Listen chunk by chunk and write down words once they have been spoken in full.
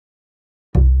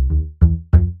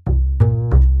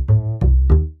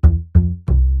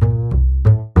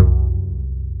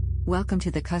Welcome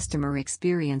to the Customer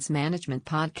Experience Management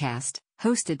Podcast,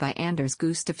 hosted by Anders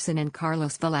Gustafsson and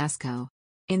Carlos Velasco.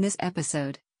 In this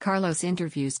episode, Carlos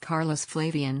interviews Carlos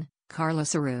Flavian,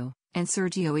 Carlos Aru, and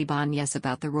Sergio Ibanez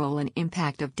about the role and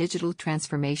impact of digital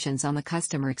transformations on the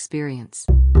customer experience.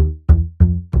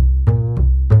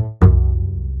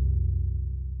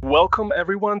 Welcome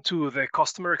everyone to the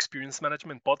Customer Experience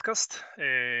Management Podcast.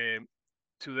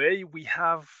 Today we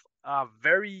have a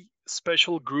very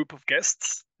special group of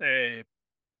guests,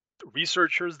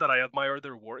 researchers that I admire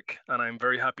their work, and I'm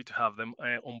very happy to have them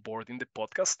on board in the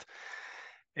podcast.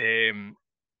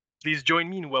 Please join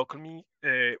me in welcoming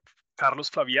Carlos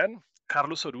Flavian,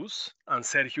 Carlos Oruz, and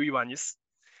Sergio Ibanez.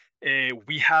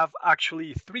 We have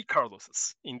actually three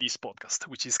Carloses in this podcast,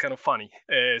 which is kind of funny.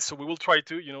 So we will try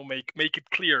to, make it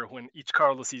clear when each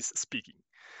Carlos is speaking.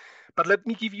 But let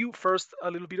me give you first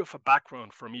a little bit of a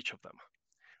background from each of them.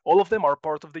 All of them are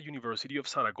part of the University of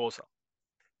Zaragoza.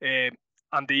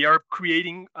 And they are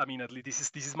creating, at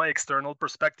least this is my external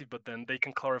perspective, but then they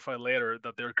can clarify later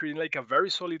that they're creating like a very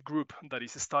solid group that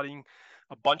is studying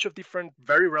a bunch of different,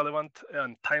 very relevant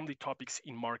and timely topics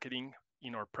in marketing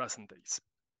in our present days.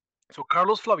 So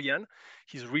Carlos Flavian,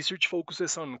 his research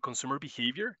focuses on consumer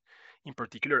behavior, in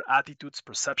particular attitudes,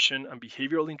 perception, and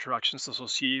behavioral interactions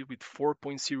associated with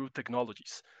 4.0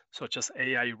 technologies, such as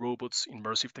AI, robots,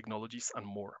 immersive technologies, and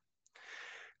more.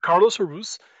 Carlos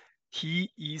Oruz, he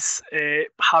is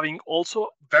having also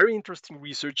very interesting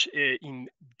research in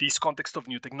this context of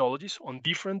new technologies on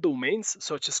different domains,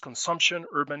 such as consumption,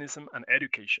 urbanism, and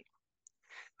education.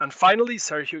 And finally,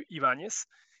 Sergio Ibanez,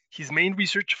 his main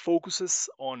research focuses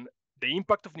on the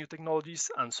impact of new technologies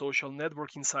and social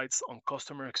network insights on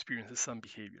customer experiences and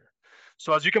behavior.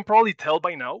 So as you can probably tell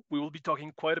by now, we will be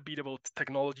talking quite a bit about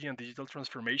technology and digital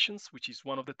transformations, which is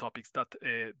one of the topics that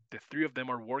the three of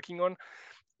them are working on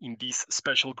in this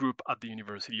special group at the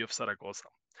University of Zaragoza.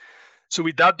 So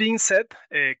with that being said,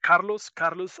 Carlos,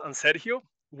 and Sergio,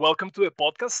 welcome to the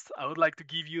podcast. I would like to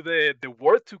give you the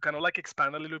word to kind of like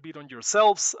expand a little bit on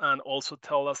yourselves and also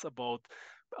tell us about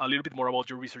a little bit more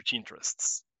about your research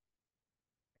interests.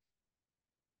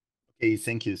 Okay,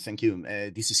 thank you.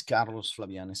 This is Carlos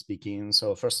Flavian speaking.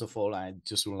 So first of all, I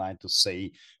just would like to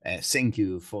say thank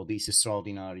you for this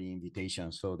extraordinary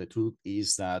invitation. So the truth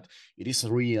is that it is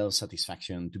a real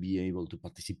satisfaction to be able to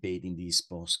participate in this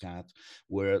postcard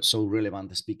where so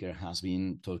relevant speaker has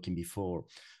been talking before.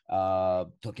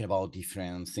 Talking about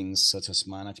different things such as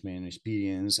management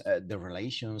experience, the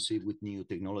relationship with new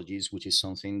technologies, which is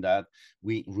something that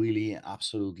we really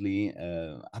absolutely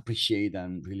appreciate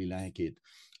and really like it.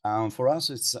 For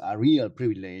us, it's a real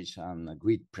privilege and a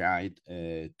great pride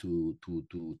to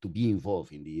be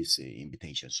involved in this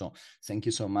invitation. So thank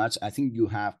you so much. I think you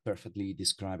have perfectly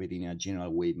described it in a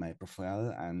general way, my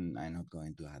profile, and I'm not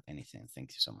going to add anything. Thank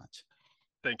you so much.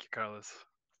 Thank you, Carlos.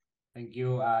 Thank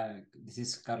you. This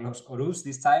is Carlos Oruz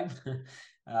this time.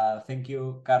 Thank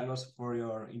you, Carlos, for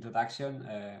your introduction.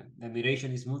 The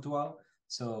admiration is mutual.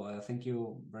 So thank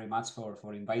you very much for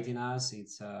inviting us.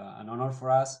 It's an honor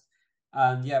for us.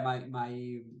 And yeah,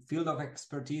 my field of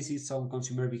expertise is on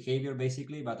consumer behavior,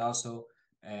 basically, but also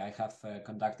I have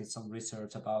conducted some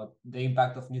research about the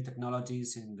impact of new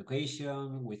technologies in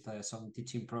education with some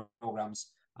teaching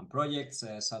programs and projects,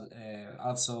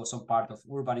 also some part of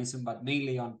urbanism, but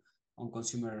mainly on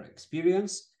consumer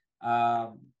experience.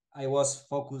 I was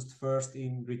focused first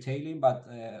in retailing, but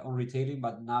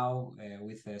now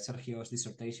with Sergio's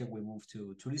dissertation, we moved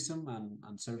to tourism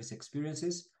and service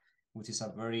experiences, which is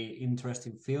a very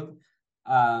interesting field.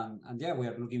 And yeah, we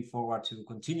are looking forward to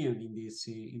continuing in this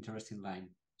interesting line.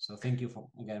 So thank you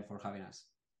again for having us.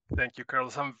 Thank you,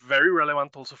 Carlos. I'm very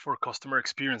relevant also for customer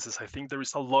experiences. I think there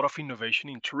is a lot of innovation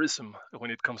in tourism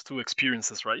when it comes to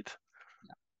experiences, right?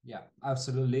 Yeah,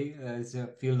 absolutely. It's a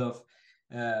field of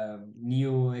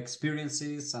new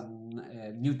experiences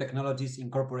and new technologies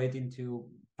incorporated into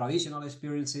traditional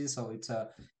experiences. So it's a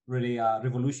really a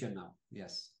revolution now.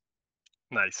 Yes.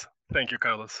 Nice. Thank you,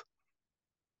 Carlos.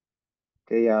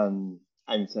 Okay, I'm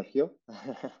Sergio.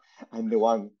 I'm the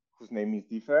one whose name is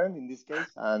different in this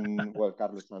case. And well,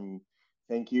 Carlos, and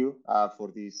thank you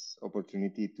for this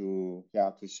opportunity to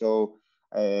show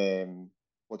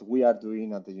what we are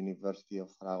doing at the University of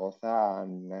Zaragoza.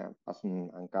 And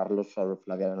and Carlos or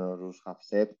Flavian or Rus have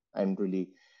said, I'm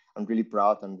really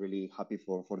proud and really happy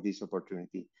for this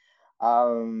opportunity.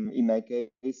 In my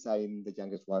case, I'm the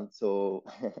youngest one, so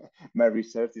my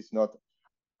research is not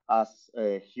as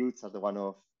huge as the one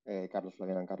of Carlos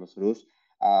Flavian and Carlos Ruz.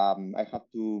 I have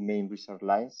two main research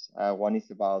lines. One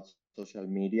is about social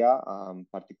media,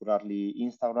 particularly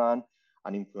Instagram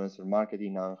and influencer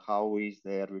marketing, and how is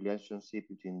the relationship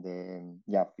between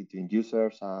between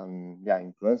users and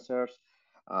influencers.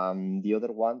 The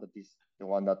other one that is the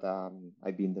one that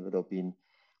I've been developing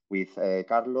with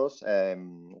Carlos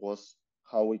was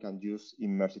how we can use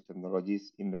immersive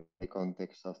technologies in the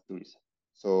context of tourism.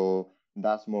 So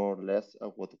that's more or less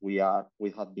what we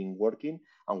have been working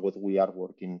and what we are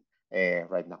working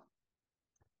right now.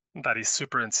 That is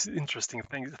super interesting.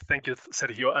 Thank you,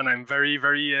 Sergio. And I'm very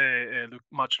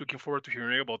much looking forward to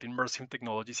hearing about immersive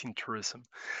technologies in tourism.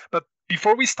 But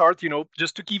before we start,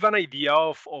 just to give an idea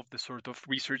of the sort of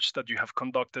research that you have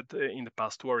conducted in the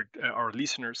past to our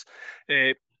listeners,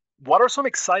 what are some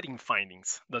exciting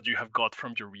findings that you have got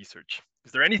from your research?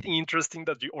 Is there anything interesting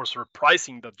that or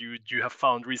surprising that you have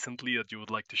found recently that you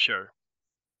would like to share?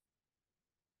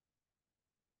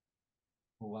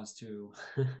 Who wants to?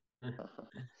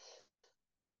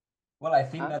 Well, I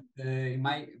think that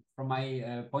from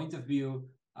my point of view,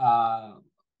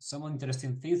 some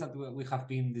interesting things that we have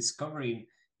been discovering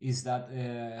is that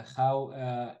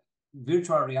how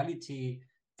virtual reality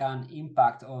can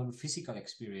impact on physical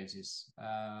experiences,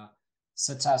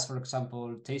 such as, for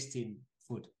example, tasting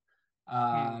food.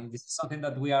 This is something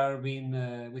that we are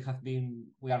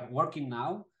working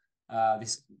now.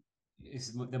 This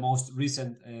is the most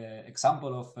recent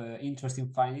example of interesting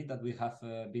finding that we have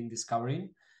been discovering.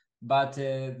 But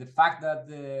the fact that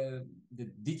the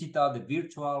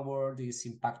virtual world is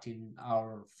impacting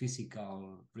our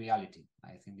physical reality,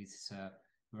 I think this is a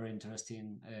very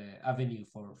interesting avenue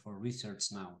for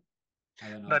research now. I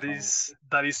don't know.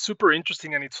 That is super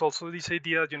interesting, and it's also this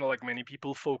idea, like many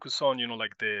people focus on,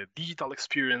 like the digital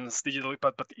experience,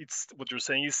 but it's what you're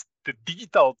saying is the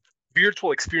digital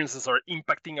virtual experiences are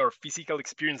impacting our physical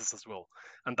experiences as well,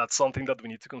 and that's something that we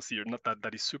need to consider. Not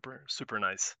that is super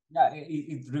nice. Yeah,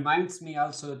 it reminds me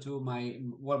also to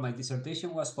my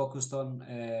dissertation was focused on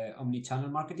omni-channel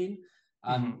marketing,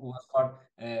 and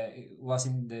was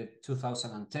in the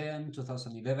 2010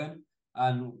 2011,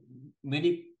 and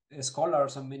many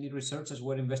scholars and many researchers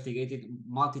were investigating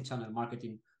multi-channel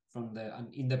marketing from an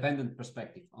independent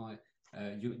perspective.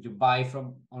 You buy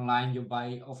from online, you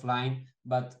buy offline,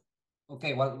 but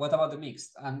okay, what about the mix?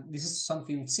 And this is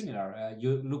something similar.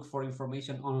 You look for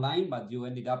information online, but you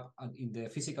ended up in the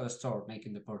physical store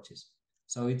making the purchase.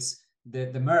 So it's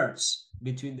the merge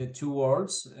between the two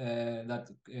worlds that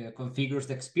configures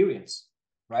the experience,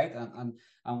 right? And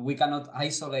we cannot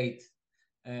isolate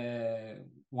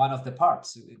one of the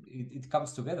parts. It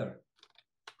comes together.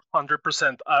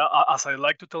 100%. As I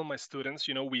like to tell my students,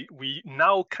 we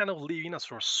now kind of live in a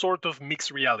sort of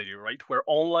mixed reality, right? Where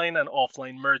online and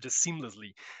offline merges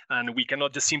seamlessly. And we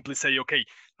cannot just simply say, okay,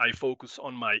 I focus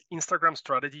on my Instagram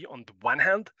strategy on the one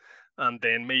hand, and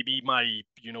then maybe my,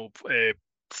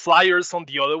 flyers on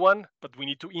the other one, but we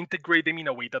need to integrate them in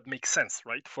a way that makes sense,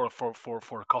 right? For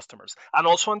customers. And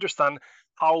also understand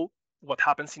how what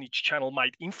happens in each channel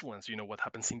might influence, what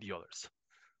happens in the others.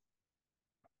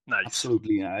 Nice.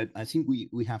 Absolutely. I think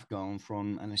we have gone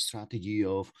from a strategy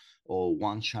of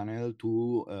one channel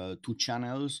to two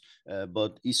channels,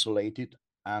 but isolated.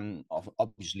 And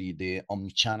obviously, the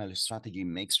omni-channel strategy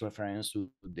makes reference to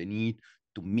the need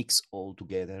to mix all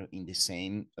together in the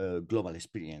same global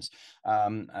experience.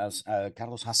 As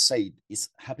Carlos has said, it's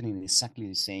happening exactly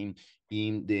the same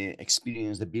in the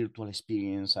experience, the virtual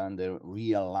experience, and the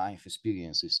real life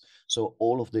experiences. So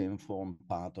all of them form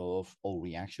part of our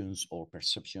reactions or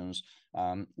perceptions.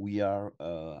 We are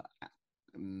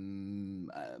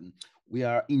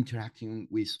interacting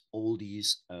with all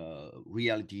these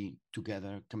reality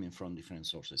together, coming from different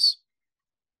sources.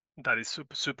 That is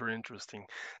super interesting.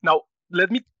 Now, let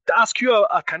me ask you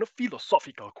a kind of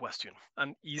philosophical question.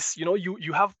 And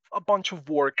you have a bunch of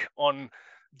work on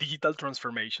digital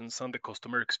transformations and the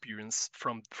customer experience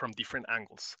from different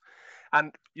angles.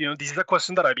 And this is a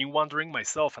question that I've been wondering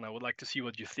myself, and I would like to see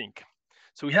what you think.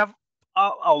 So we have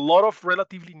a lot of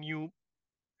relatively new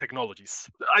technologies.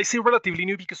 I say relatively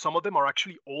new because some of them are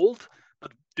actually old,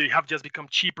 but they have just become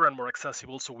cheaper and more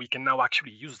accessible, so we can now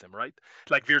actually use them, right?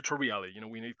 Like virtual reality,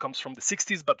 it comes from the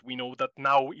 60s, but we know that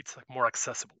now it's more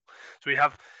accessible. So we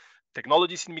have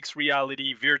technologies in mixed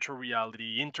reality, virtual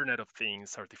reality, Internet of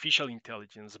Things, artificial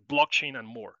intelligence, blockchain, and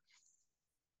more.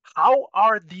 How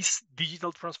are these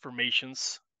digital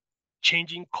transformations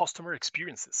changing customer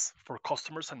experiences for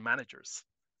customers and managers?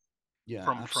 Yeah,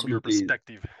 from your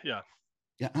perspective? Yeah,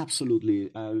 absolutely.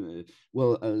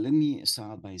 Let me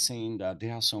start by saying that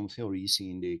there are some theories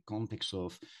in the context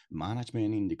of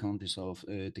management, in the context of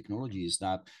technologies,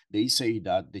 that they say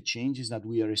that the changes that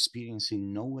we are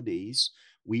experiencing nowadays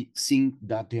we think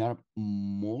that they are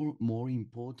more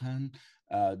important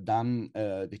than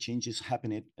the changes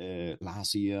happened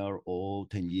last year or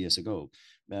 10 years ago.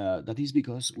 That is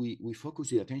because we focus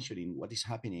the attention in what is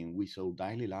happening with our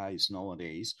daily lives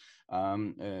nowadays.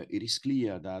 It is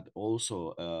clear that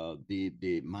also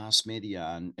the mass media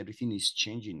and everything is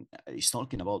changing, is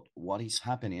talking about what is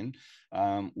happening.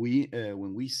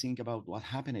 When we think about what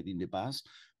happened in the past,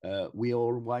 we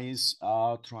always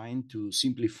are trying to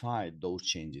simplify those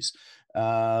changes.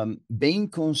 Being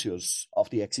conscious of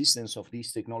the existence of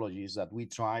these technologies, that we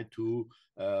try to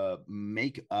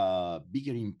make a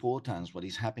bigger importance what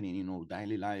is happening in our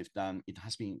daily life than it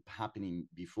has been happening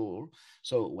before.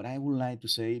 So what I would like to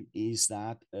say is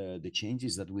that the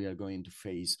changes that we are going to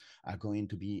face are going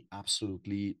to be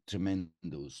absolutely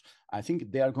tremendous. I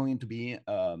think they are going to be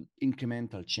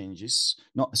incremental changes.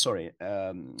 Not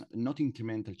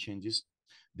incremental changes.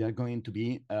 They are going to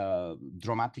be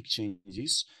dramatic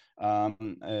changes.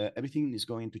 Everything is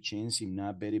going to change in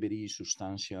a very, very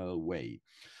substantial way.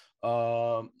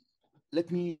 Let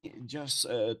me just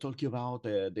talk you about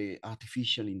the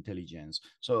artificial intelligence.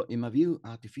 So in my view,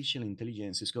 artificial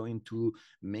intelligence is going to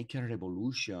make a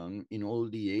revolution in all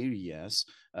the areas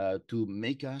to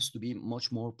make us to be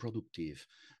much more productive.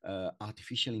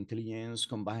 Artificial intelligence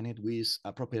combined with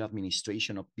appropriate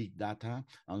administration of big data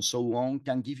and so on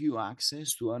can give you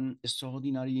access to an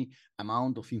extraordinary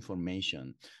amount of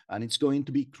information. And it's going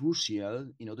to be crucial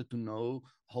in order to know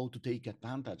how to take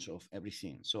advantage of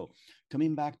everything. So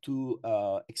coming back to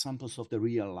examples of the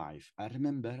real life, I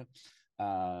remember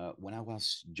when I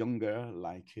was younger,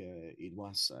 like it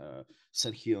was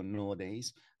Sergio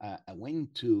nowadays, I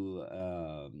went to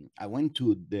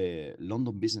the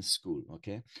London Business School.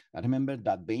 Okay, I remember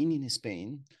that being in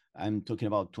Spain, I'm talking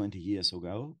about 20 years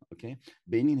ago. Okay,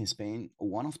 being in Spain,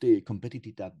 one of the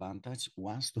competitive advantage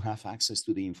was to have access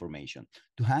to the information,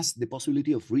 to have the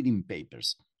possibility of reading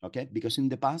papers. Okay, because in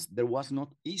the past there was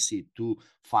not easy to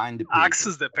find the papers.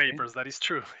 Access the papers. That is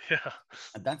true. Yeah.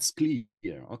 That's clear.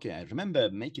 Okay, I remember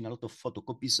making a lot of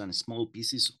photocopies and small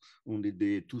pieces on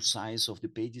the two sides of the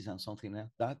pages and something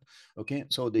like that. Okay,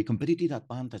 so the competitive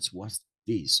advantage was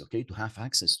this, okay, to have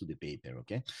access to the paper.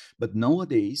 Okay, but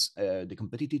nowadays the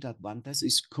competitive advantage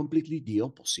is completely the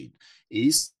opposite,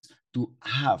 is to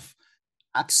have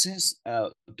access to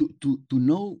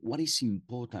know what is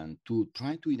important, to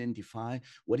try to identify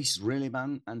what is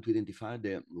relevant and to identify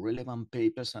the relevant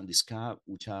papers and discard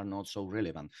which are not so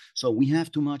relevant. So we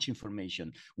have too much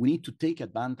information. We need to take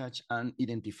advantage and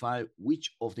identify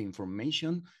which of the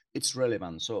information it's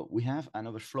relevant. So we have an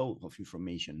overflow of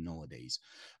information nowadays.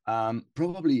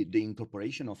 Probably the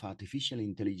incorporation of artificial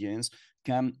intelligence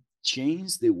can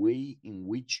change the way in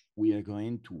which we are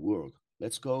going to work.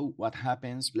 Let's go.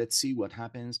 Let's see what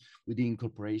happens with the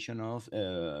incorporation of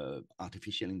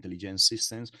artificial intelligence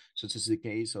systems, such as the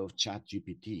case of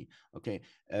ChatGPT. Okay,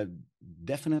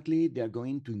 definitely they are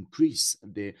going to increase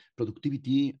the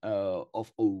productivity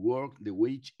of our work, the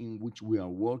way in which we are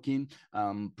working.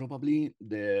 Probably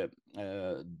the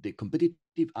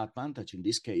competitive advantage in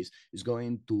this case is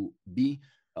going to be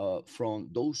from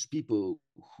those people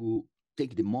who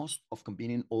take the most of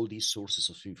combining all these sources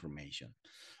of information.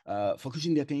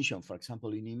 Focusing the attention, for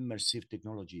example, in immersive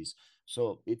technologies.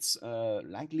 So it's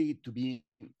likely to be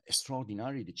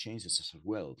extraordinary, the changes as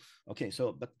well. Okay,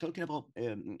 so but talking about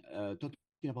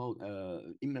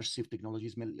immersive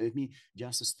technologies, let me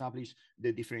just establish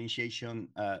the differentiation.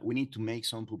 We need to make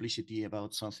some publicity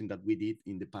about something that we did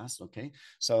in the past. Okay,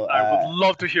 so I would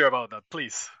love to hear about that,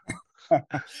 please.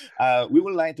 We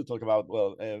would like to talk about,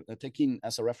 well, taking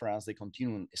as a reference the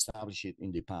continuum established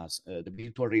in the past, the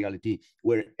virtual reality,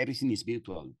 where everything is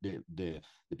virtual. The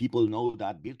people know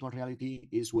that virtual reality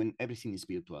is when everything is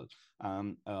virtual.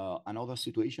 Another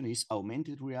situation is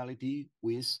augmented reality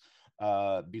with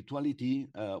virtuality.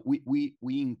 We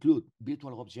include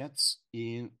virtual objects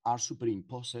are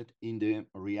superimposed in the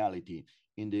reality,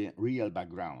 in the real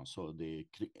background. So the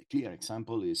clear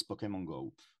example is Pokemon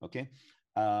Go. Okay.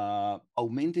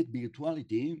 Augmented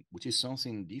virtuality, which is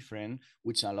something different,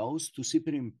 which allows to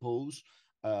superimpose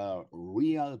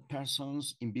real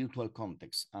persons in virtual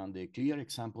context. And the clear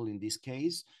example in this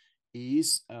case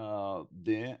is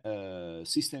the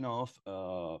system of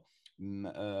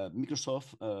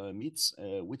Microsoft Meets,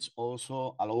 which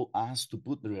also allow us to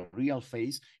put the real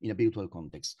face in a virtual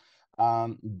context.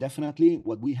 Definitely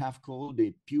what we have called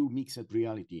the pure mixed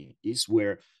reality is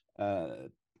where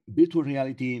virtual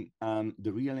reality and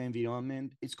the real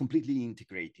environment, it's completely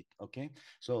integrated. Okay,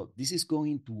 so this is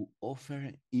going to offer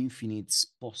infinite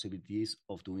possibilities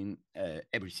of doing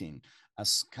everything,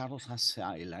 as Carlos has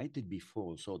highlighted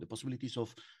before. So the possibilities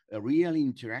of a real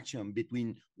interaction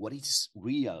between what is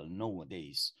real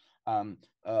nowadays, um,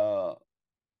 uh,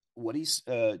 what is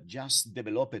just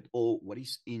developed or what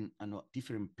is in a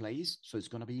different place. So it's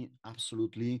going to be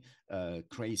absolutely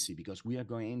crazy, because we are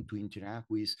going to interact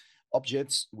with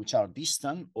objects which are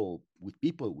distant, or with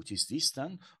people which is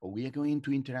distant, or we are going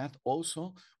to interact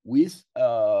also with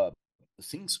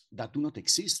things that do not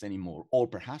exist anymore, or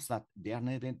perhaps that they are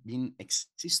never been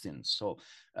existent. So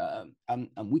and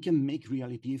we can make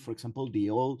reality, for example, the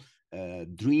old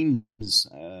dreams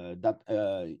that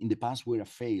in the past were a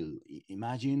fail.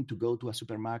 Imagine to go to a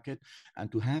supermarket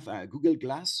and to have a Google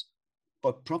Glass,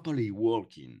 but properly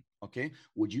working. Okay,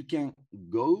 where you can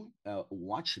go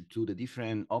watch to the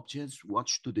different objects,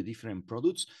 watch to the different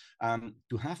products,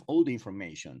 to have all the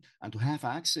information and to have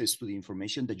access to the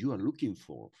information that you are looking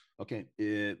for. Okay,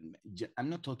 I'm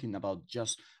not talking about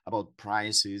just about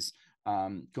prices,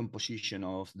 composition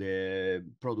of the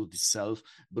product itself,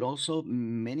 but also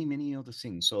many other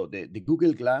things. So the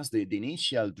Google Glass, the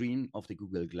initial dream of the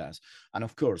Google Glass, and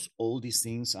of course, all these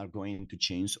things are going to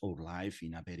change our life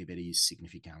in a very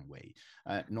significant way.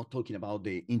 Not talking about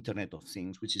the Internet of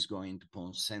Things, which is going to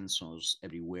put sensors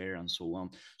everywhere and so on.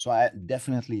 So I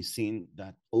definitely think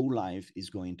that our life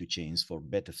is going to change for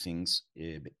better things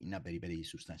in a very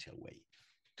substantial way.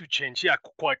 To change, yeah,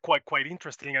 quite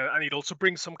interesting, and it also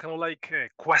brings some kind of like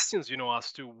questions,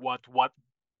 as to what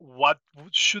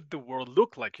should the world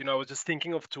look like. I was just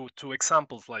thinking of two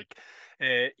examples, like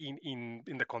in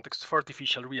the context of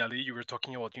artificial reality. You were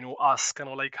talking about us kind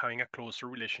of like having a closer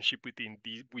relationship with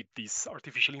these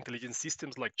artificial intelligence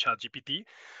systems like ChatGPT,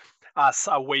 as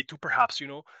a way to perhaps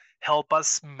help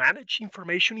us manage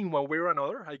information in one way or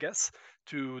another, I guess,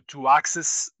 to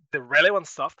access the relevant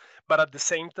stuff. But at the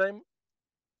same time,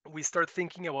 we start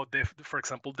thinking about for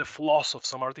example, the flaws of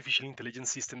some artificial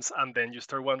intelligence systems, and then you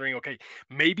start wondering, okay,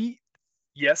 maybe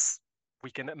yes, we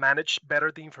can manage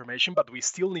better the information, but we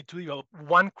still need to develop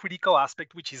one critical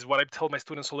aspect, which is what I tell my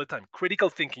students all the time: critical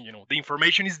thinking. The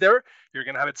information is there, you're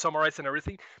going to have it summarized and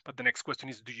everything, but the next question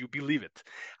is, do you believe it?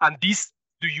 And this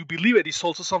do you believe it is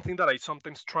also something that I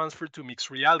sometimes transfer to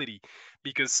mixed reality,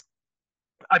 because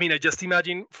I mean, I just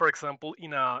imagine, for example,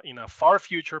 in a far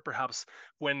future, perhaps,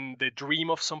 when the dream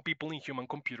of some people in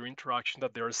human-computer interaction,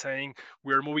 that they're saying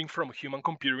we're moving from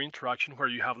human-computer interaction, where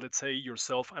you have, let's say,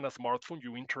 yourself and a smartphone,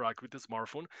 you interact with the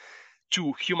smartphone,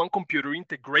 to human computer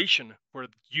integration, where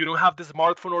you don't have the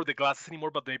smartphone or the glasses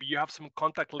anymore, but maybe you have some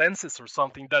contact lenses or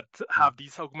something that have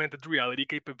this augmented reality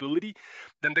capability.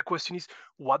 Then the question is,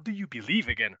 what do you believe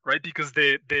again, right? Because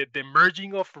the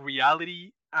merging of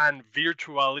reality and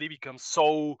virtuality becomes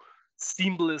so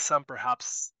seamless and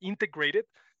perhaps integrated,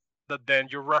 that then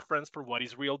your reference for what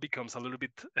is real becomes a little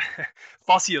bit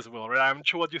fuzzy as well, right? I'm not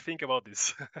sure what you think about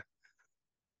this.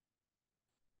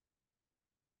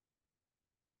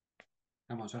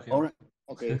 Come on, Sergio. All right.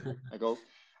 Okay, I go.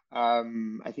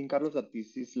 I think, Carlos, that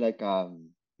this is like a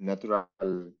natural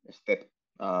step.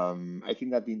 I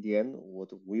think that in the end, what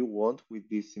we want with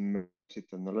these immersive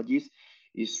technologies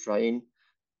is trying,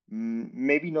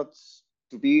 maybe not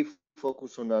to be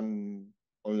focused on an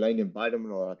online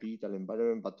environment or a digital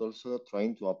environment, but also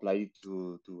trying to apply it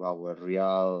to our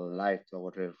real life, to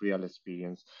our real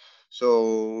experience.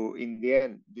 So in the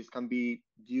end, this can be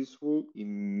useful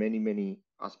in many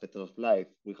aspects of life.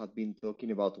 We have been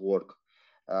talking about work.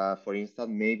 For instance,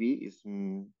 maybe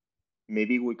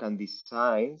we can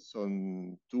design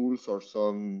some tools or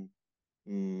some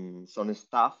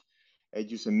stuff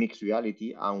using mixed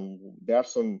reality, and there are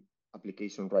some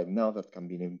applications right now that can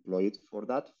be employed for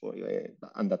that,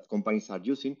 and that companies are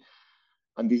using,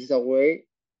 and this is a way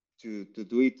to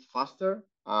do it faster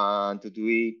and to do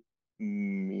it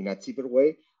in a cheaper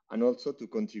way, and also to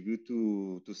contribute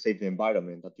to save the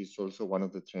environment. That is also one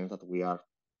of the trends that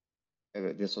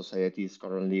the society is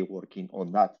currently working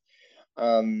on that.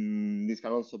 This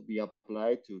can also be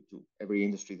applied to every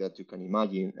industry that you can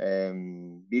imagine.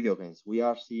 Video games. We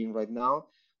are seeing right now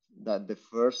that the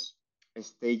first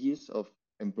stages of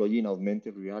employing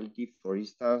augmented reality, for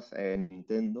instance,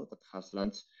 Nintendo that has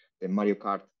launched the Mario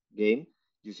Kart game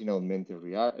using augmented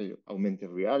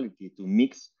reality to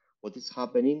mix what is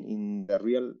happening in the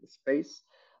real space,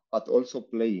 but also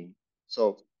playing.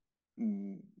 So,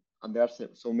 mm, and there are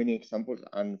so many examples,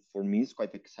 and for me, it's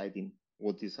quite exciting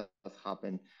what this has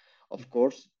happened. Of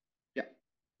course, yeah,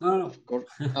 No.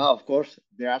 of course,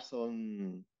 there are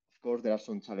some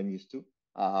challenges too.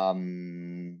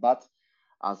 But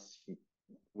as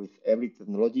with every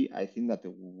technology, I think that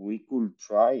we could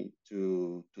try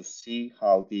to see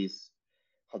how this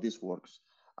works.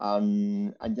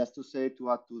 And just to say,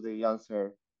 to add to the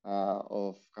answer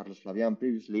of Carlos Flavian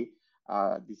previously,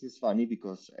 this is funny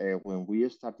because when we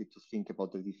started to think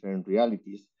about the different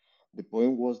realities, the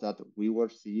point was that we were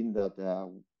seeing that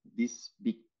these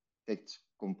big tech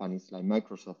companies like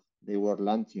Microsoft, they were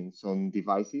launching some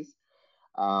devices,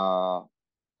 uh,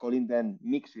 calling them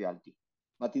mixed reality.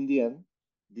 But in the end,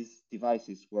 these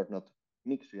devices were not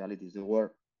mixed realities; they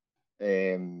were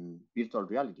virtual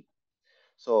reality.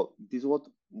 So this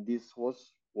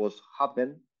was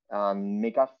happened and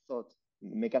make us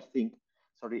think,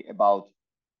 sorry, about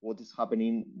what is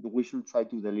happening. We should try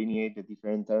to delineate the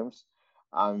different terms,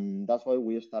 and that's why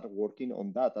we start working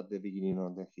on that at the beginning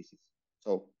of the thesis.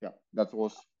 So yeah, that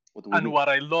was what we And did. what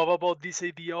I love about this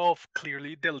idea of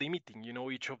clearly delimiting,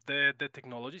 each of the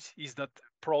technologies is that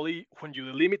probably when you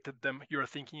delimited them, you're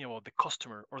thinking about the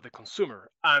customer or the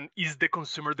consumer. And is the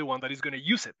consumer the one that is going to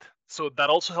use it? So that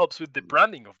also helps with the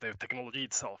branding of the technology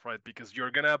itself, right? Because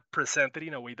you're going to present it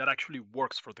in a way that actually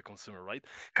works for the consumer, right?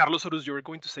 Carlos Oruz, you were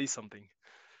going to say something.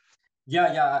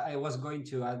 Yeah. I was going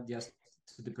to add just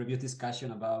to the previous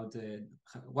discussion about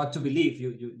what to believe.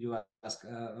 You ask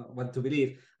what to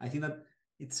believe. I think that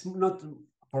it's not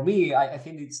for me. I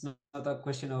think it's not a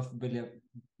question of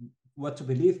what to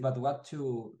believe, but what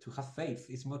to have faith.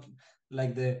 It's more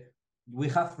like we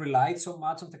have relied so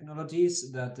much on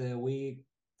technologies that we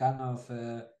kind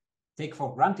of take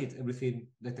for granted everything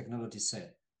the technology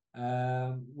said.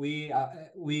 We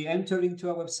enter into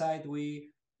a website,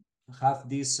 we have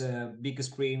this big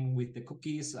screen with the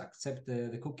cookies, accept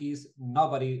the cookies.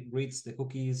 Nobody reads the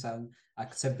cookies and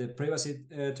accept the privacy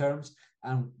terms.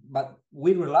 But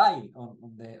we rely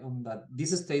on that.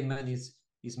 This statement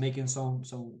is making some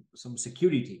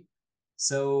security.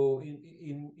 So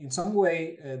in some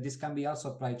way, this can be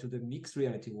also applied to the mixed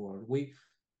reality world.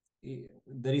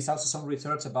 There is also some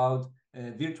research about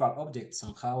virtual objects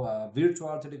and how a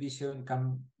virtual television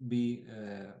can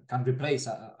replace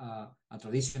a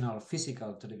traditional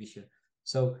physical television.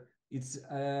 So it's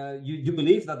you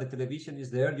believe that the television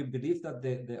is there, you believe that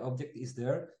the object is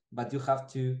there, but you have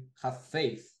to have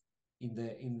faith in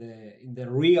the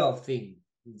real thing.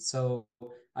 So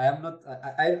I'm not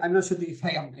sure if I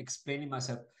am explaining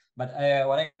myself, but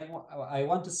what I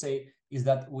want to say is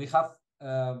that we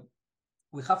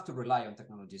have to rely on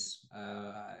technologies.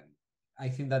 I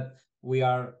think that we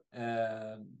are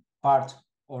part,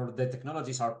 or the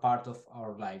technologies are part of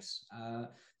our lives.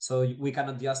 So we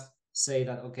cannot just say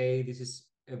that, okay,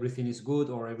 everything is good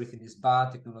or everything is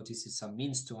bad. Technology is a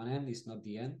means to an end, it's not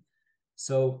the end.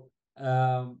 So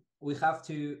we have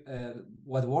to,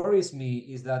 what worries me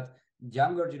is that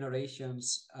younger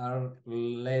generations are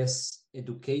less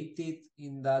educated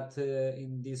in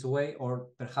this way, or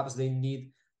perhaps they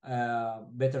need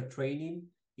better training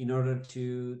in order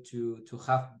to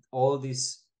have all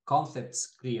these concepts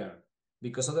clear,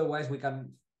 because otherwise we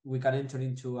can enter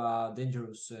into a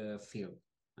dangerous field,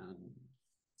 and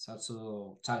it's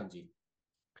also challenging.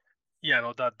 Yeah,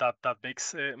 no, that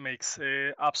makes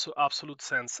absolute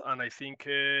sense, and I think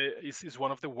is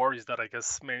one of the worries that I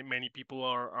guess many people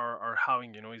are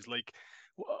having. Is like,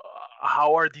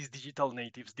 how are these digital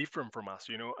natives different from us?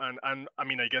 And I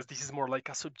mean, I guess this is more like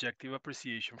a subjective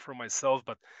appreciation for myself,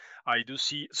 but I do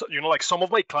see, so like some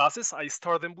of my classes, I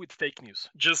start them with fake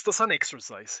news just as an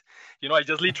exercise. I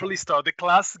just literally start the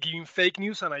class giving fake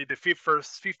news, and the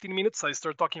first 15 minutes I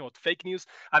start talking about fake news,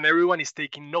 and everyone is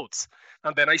taking notes,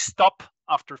 and then I stop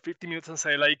after 50 minutes and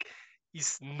say, like,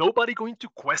 is nobody going to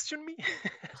question me?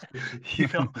 you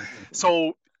know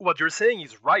so what you're saying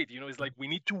is right. It's like we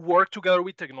need to work together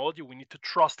with technology, we need to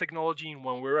trust technology in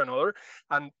one way or another.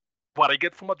 And what I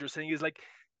get from what you're saying is, like,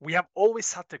 we have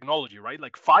always had technology, right?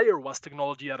 Like fire was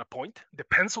technology at a point, the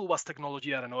pencil was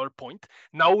technology at another point.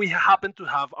 Now we happen to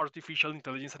have artificial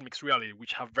intelligence and mixed reality,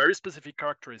 which have very specific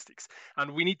characteristics,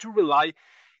 and we need to rely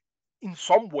in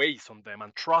some ways on them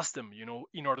and trust them,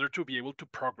 in order to be able to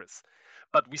progress.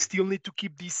 But we still need to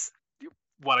keep this.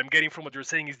 What I'm getting from what you're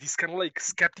saying is this kind of like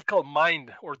skeptical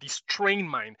mind, or this trained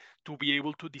mind, to be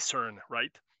able to discern,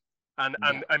 right? And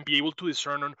Yeah. and be able to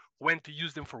discern on when to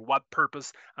use them for what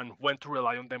purpose and when to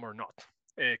rely on them or not.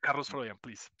 Carlos Florian,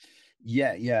 please.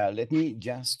 Yeah. Let me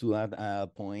just to add a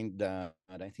point that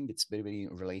I think it's very, very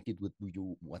related with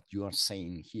what you are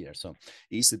saying here. So,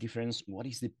 is the difference? What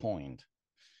is the point?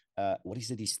 What is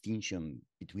the distinction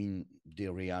between the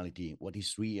reality, what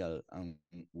is real and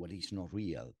what is not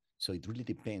real? So it really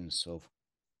depends of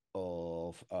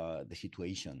the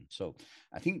situation. So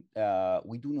I think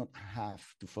we do not have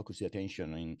to focus the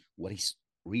attention on what is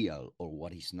real or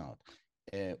what is not.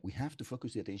 we have to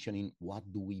focus the attention in what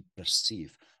do we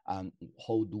perceive and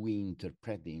how do we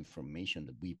interpret the information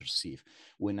that we perceive.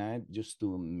 When I just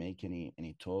to make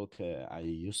any talk, I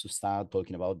used to start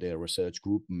talking about the research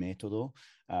group method,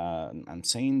 and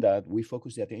saying that we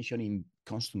focus the attention in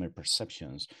customer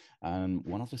perceptions. And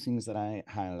one of the things that I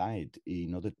highlight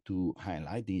in order to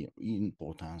highlight the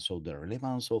importance or the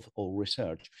relevance of our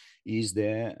research is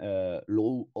the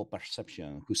law of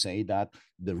perception, who say that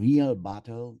the real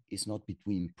battle is not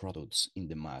between products in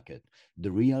the market.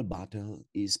 The real battle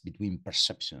is between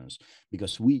perceptions,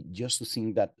 because we just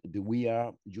think that we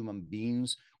are human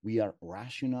beings, we are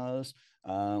rationals,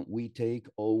 we take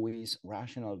always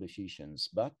rational decisions.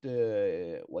 But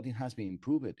what it has been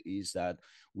proved is that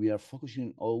we are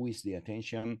focusing always the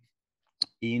attention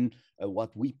in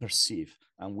what we perceive,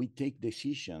 and we take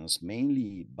decisions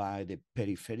mainly by the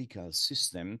peripheral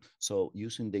system, so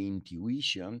using the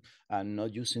intuition and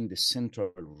not using the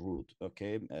central route,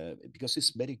 okay, because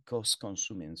it's very cost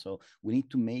consuming. So we need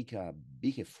to make a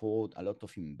big effort, a lot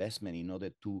of investment in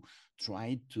order to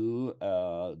try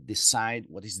to decide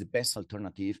what is the best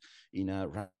alternative in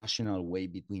a rational way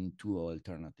between two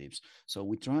alternatives. So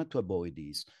we try to avoid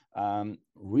this.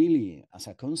 Really, as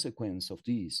a consequence of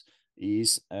this,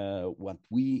 is what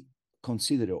we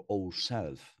consider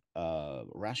ourselves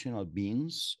rational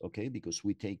beings, okay, because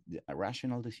we take the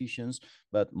rational decisions,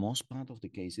 but most part of the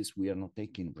cases we are not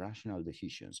taking rational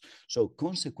decisions. So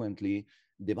consequently,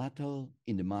 the battle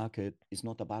in the market is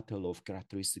not a battle of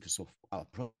characteristics of a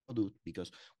product,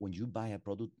 because when you buy a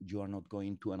product, you are not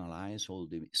going to analyze all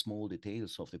the small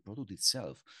details of the product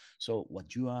itself. So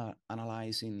what you are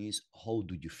analyzing is how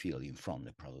do you feel in front of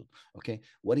the product, okay?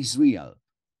 What is real?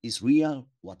 Is real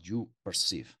what you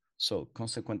perceive. So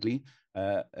consequently,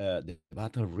 the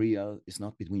battle real is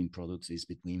not between products, it's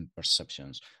between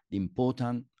perceptions. The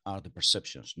important are the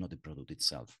perceptions, not the product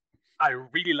itself. I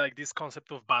really like this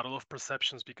concept of battle of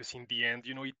perceptions, because in the end,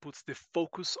 it puts the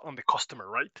focus on the customer,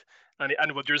 right?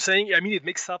 And what you're saying, I mean, it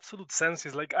makes absolute sense.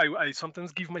 It's like I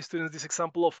sometimes give my students this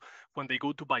example of when they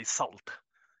go to buy salt.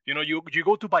 You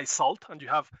go to buy salt and you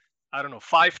have, I don't know,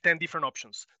 5, 10 different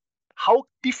options. How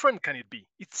different can it be?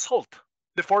 It's salt.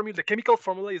 The chemical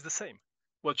formula is the same.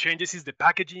 What changes is the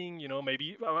packaging,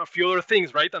 maybe a few other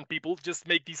things, right? And people just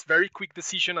make this very quick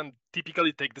decision and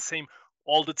typically take the same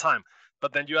all the time.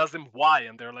 But then you ask them why,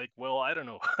 and they're like, well, I don't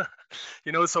know.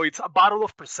 So it's a battle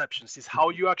of perceptions. It's how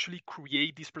you actually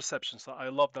create these perceptions. So I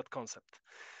love that concept.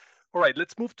 All right,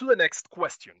 let's move to the next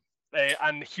question.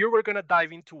 And here we're going to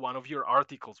dive into one of your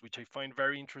articles, which I find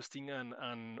very interesting,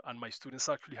 and my students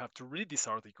actually have to read this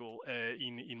article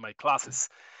in my classes.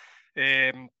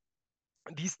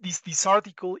 This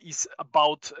article is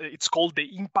about, it's called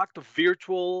The Impact of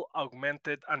Virtual,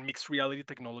 Augmented, and Mixed Reality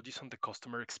Technologies on the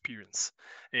Customer Experience.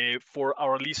 For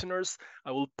our listeners,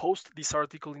 I will post this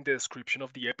article in the description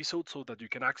of the episode so that you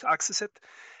can access it.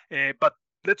 But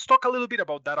let's talk a little bit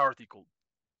about that article.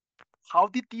 How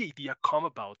did the idea come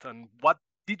about, and what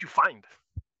did you find?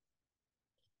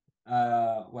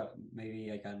 Well,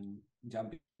 maybe I can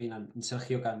jump in, and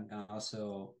Sergio can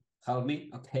also help me.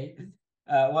 Okay.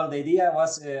 Well, the idea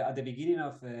was at the beginning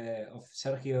of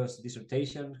Sergio's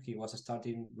dissertation. He was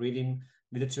starting reading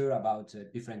literature about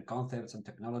different concepts and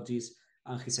technologies,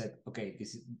 and he said, "Okay,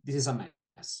 this is a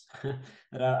mess.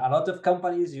 There are a lot of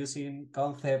companies using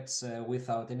concepts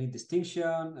without any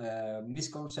distinction,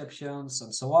 misconceptions,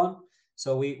 and so on.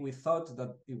 So we thought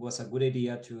that it was a good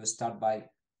idea to start by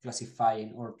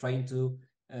classifying or trying to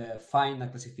find a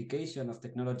classification of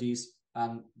technologies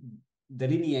and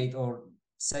delineate or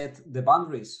set the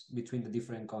boundaries between the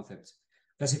different concepts.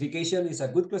 Classification is a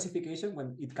good classification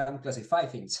when it can classify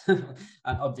things and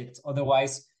objects.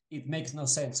 Otherwise, it makes no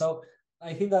sense. So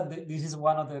I think that this is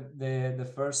one of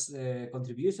the first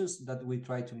contributions that we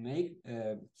try to make,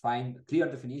 find clear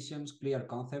definitions, clear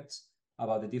concepts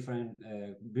about the different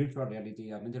virtual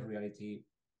reality, augmented reality,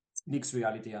 mixed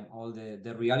reality, and all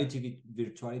the reality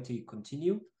virtuality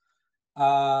continue.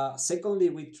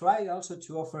 Secondly, we try also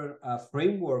to offer a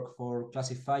framework for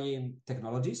classifying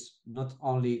technologies, not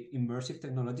only immersive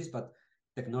technologies, but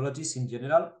technologies in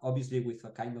general, obviously with a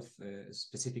kind of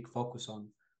specific focus on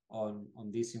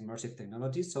these immersive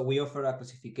technologies. So we offer a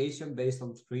classification based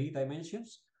on 3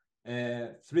 dimensions,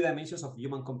 3 dimensions of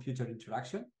human-computer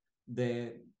interaction.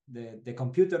 The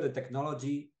computer, the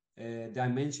technology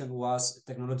dimension was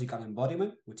technological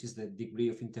embodiment, which is the degree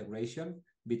of integration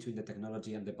between the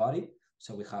technology and the body.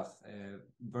 So we have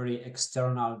very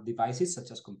external devices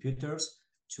such as computers,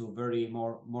 to very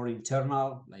more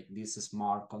internal, like these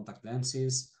smart contact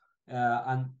lenses.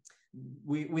 And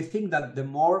we think that the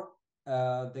more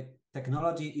the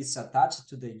technology is attached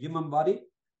to the human body,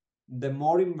 the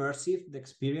more immersive the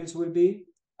experience will be,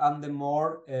 and the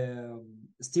more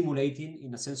stimulating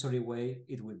in a sensory way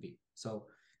it will be. So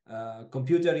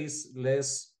computer is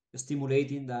less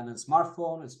stimulating than a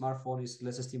smartphone is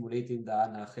less stimulating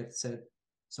than a headset.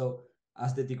 So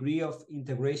as the degree of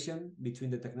integration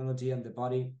between the technology and the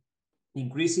body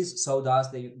increases, so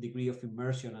does the degree of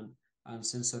immersion and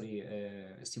sensory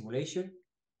stimulation.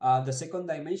 The second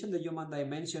dimension, the human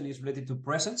dimension, is related to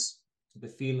presence, to the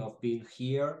feel of being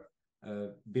here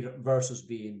versus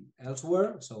being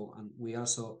elsewhere. So, and we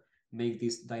also make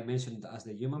this dimension as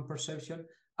the human perception.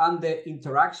 And the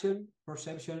interaction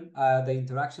perception, the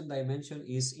interaction dimension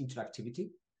is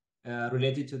interactivity,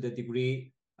 related to the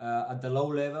degree at the low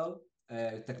level.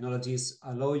 Technologies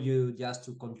allow you just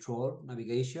to control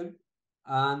navigation,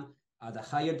 and at a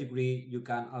higher degree, you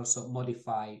can also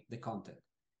modify the content,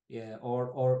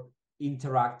 or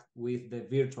interact with the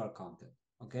virtual content.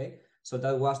 Okay, so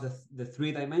that was the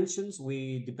three dimensions.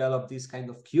 We developed this kind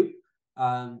of cube,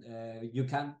 and you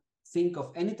can think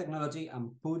of any technology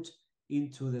and put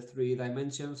into the three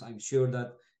dimensions. I'm sure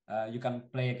that you can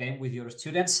play a game with your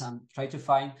students and try to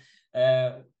find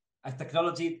a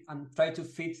technology and try to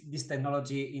fit this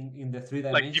technology in the three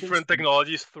dimensions. Like different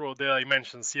technologies through the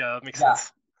dimensions. Yeah, that makes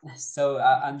sense. So,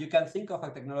 and you can think of a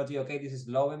technology, okay, this is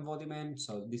low embodiment,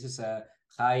 so this is a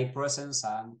high presence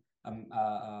and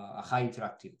a high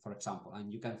interactive, for example,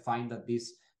 and you can find that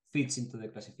this fits into the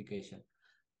classification.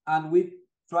 And we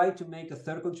try to make a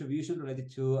third contribution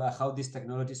related to how these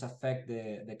technologies affect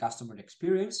the customer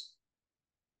experience.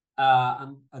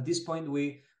 And at this point,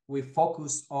 we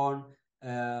focus on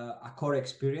a core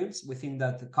experience. We think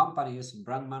that the companies,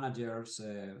 brand managers,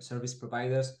 service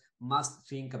providers must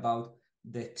think about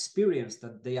the experience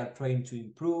that they are trying to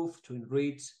improve, to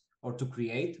enrich, or to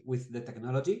create with the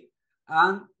technology.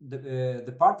 And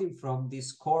departing from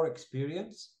this core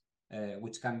experience,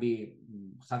 which can be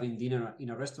having dinner in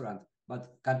a restaurant,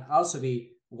 but can also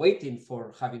be waiting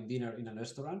for having dinner in a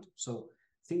restaurant. So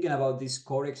thinking about this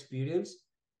core experience,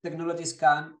 technologies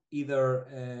can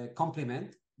either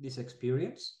complement this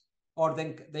experience, or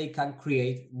then they can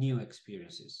create new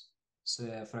experiences.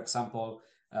 So, for example,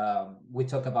 we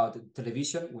talk about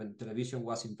television. When television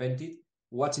was invented,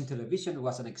 watching television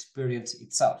was an experience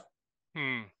itself.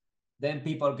 Then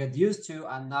people get used to,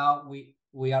 and now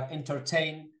we are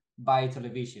entertained by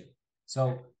television.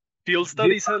 So feels that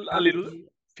is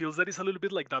a little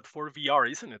bit like that for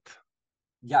VR, isn't it?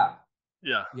 Yeah.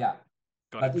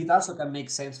 But it also can make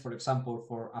sense, for example,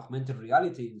 for augmented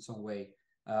reality in some way.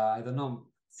 I don't know.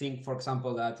 Think, for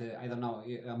example, that I don't know,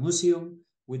 a museum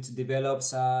which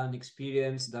develops an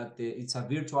experience that it's a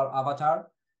virtual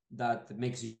avatar that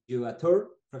makes you a tour,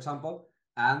 for example,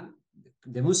 and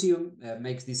the museum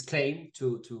makes this claim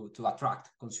to attract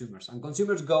consumers, and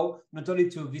consumers go not only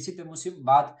to visit the museum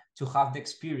but to have the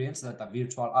experience that a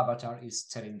virtual avatar is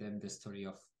telling them the story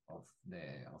of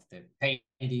the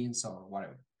paintings or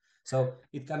whatever. So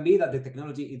it can be that the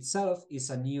technology itself is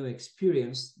a new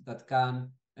experience that can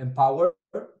empower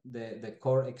the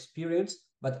core experience,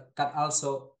 but can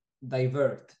also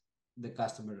divert the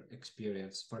customer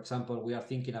experience. For example, we are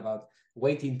thinking about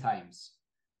waiting times.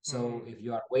 So if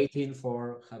you are waiting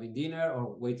for having dinner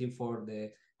or waiting for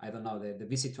the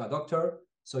visit to a doctor,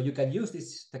 so you can use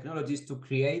these technologies to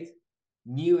create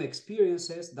new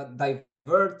experiences that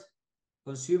divert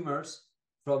consumers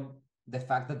from the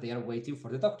fact that they are waiting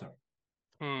for the doctor.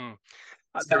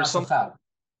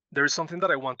 There's something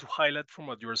that I want to highlight from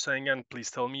what you're saying, and please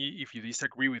tell me if you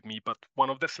disagree with me. But one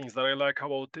of the things that I like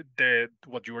about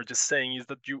what you were just saying is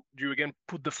that you again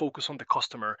put the focus on the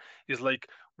customer. Is like,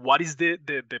 what is the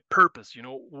purpose?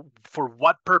 For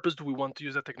what purpose do we want to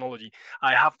use the technology?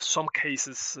 I have some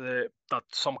cases that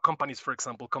some companies, for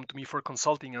example, come to me for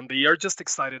consulting, and they are just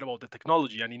excited about the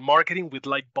technology. And in marketing, with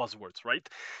like buzzwords, right?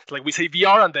 It's like we say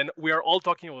VR, and then we are all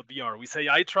talking about VR. We say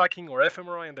eye tracking or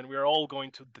fMRI, and then we are all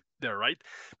going to there, right?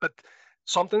 But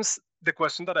sometimes the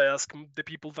question that I ask the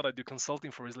people that I do consulting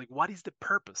for is like, what is the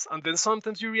purpose? And then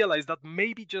sometimes you realize that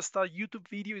maybe just a YouTube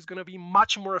video is going to be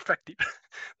much more effective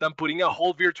than putting a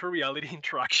whole virtual reality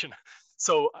interaction.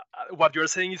 So what you're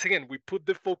saying is, again, we put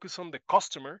the focus on the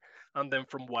customer, and then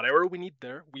from whatever we need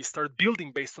there, we start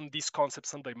building based on these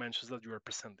concepts and dimensions that you are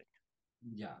presenting.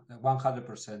 Yeah,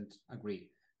 100% agree.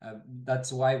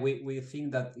 That's why we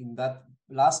think that in that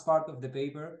last part of the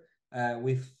paper,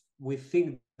 we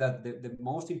think that the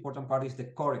most important part is the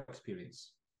core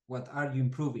experience. What are you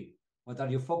improving? What are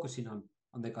you focusing on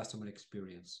the customer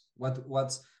experience?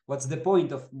 What's the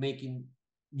point of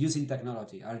using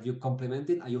technology? Are you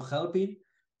complementing? Are you helping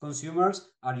consumers?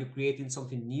 Are you creating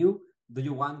something new? Do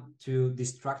you want to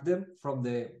distract them from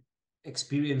the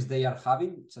experience they are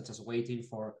having, such as waiting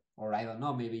for, or I don't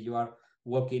know, maybe you are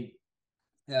walking.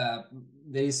 There are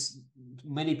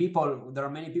many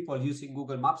people using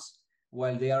Google Maps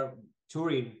while they are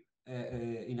touring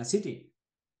in a city.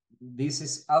 This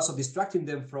is also distracting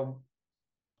them from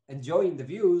enjoying the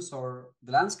views or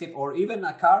the landscape, or even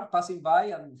a car passing by,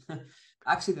 and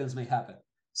accidents may happen.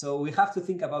 So we have to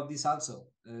think about this also,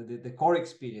 the core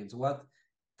experience, what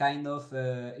kind of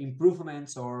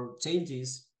improvements or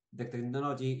changes the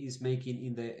technology is making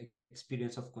in the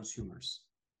experience of consumers.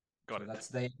 So that's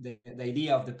the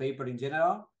idea of the paper in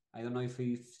general. I don't know if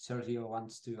Sergio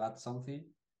wants to add something.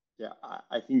 Yeah,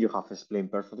 I think you have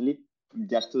explained perfectly.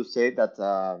 Just to say that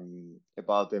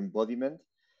about embodiment,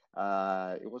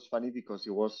 it was funny because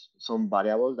it was some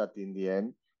variable that in the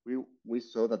end we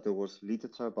saw that there was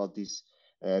literature about this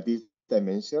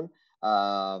dimension,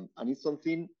 and it's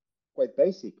something quite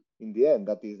basic in the end.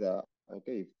 That is,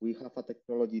 okay, if we have a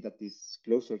technology that is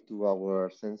closer to our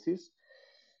senses,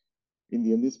 in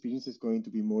the end, the experience is going to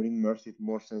be more immersive,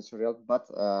 more sensorial. But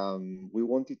we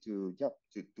wanted to, yeah,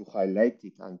 to highlight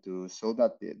it and to show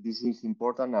that this is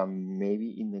important, and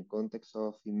maybe in the context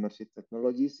of immersive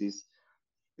technologies, is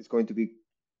it's going to be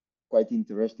quite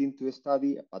interesting to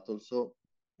study, but also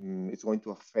it's going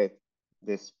to affect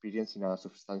the experience in a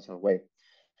substantial way.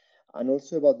 And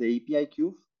also about the API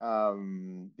cube,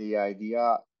 the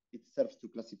idea it serves to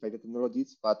classify the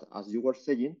technologies, but as you were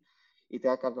saying,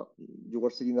 you were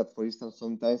saying that, for instance,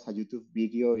 sometimes a YouTube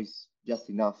video is just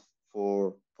enough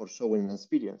for showing an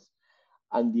experience.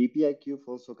 And the API cube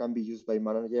also can be used by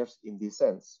managers in this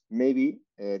sense. Maybe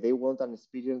they want an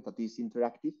experience that is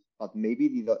interactive, but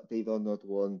maybe they do not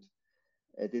want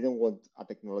they don't want a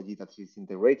technology that is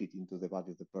integrated into the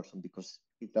body of the person because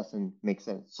it doesn't make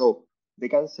sense. So they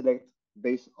can select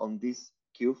based on this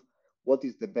cube what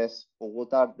is the best or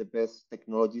what are the best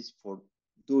technologies for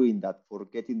doing that, for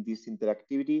getting this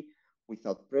interactivity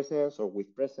without presence or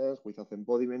with presence, without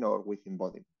embodiment or with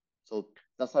embodiment. So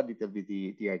that's a little bit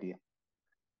the idea.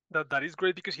 That is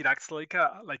great because it acts like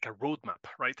a roadmap,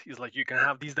 right? It's like you can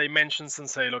have these dimensions and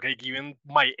say, okay, given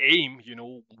my aim,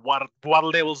 what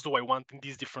levels do I want in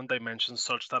these different dimensions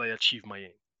such that I achieve my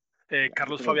aim. Yeah,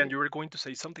 Carlos Fabian, definitely. you were going to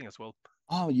say something as well.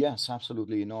 Oh yes,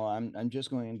 absolutely. No, I'm just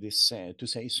going to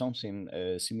say something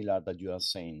similar that you are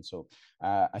saying. So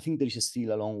I think there is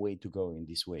still a long way to go in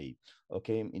this way,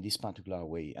 okay, in this particular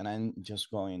way. And I'm just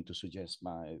going to suggest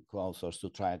my co-authors to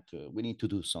try to. We need to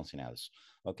do something else,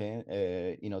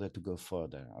 okay, in order to go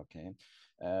further, okay.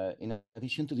 In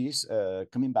addition to this,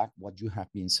 coming back what you have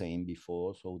been saying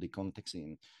before, so the context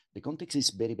is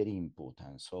very very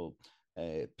important. So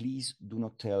please do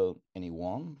not tell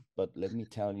anyone, but let me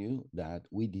tell you that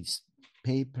we did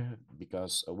paper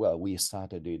because, well, we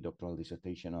started the doctoral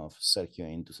dissertation of Sergio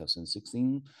in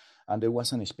 2016, and there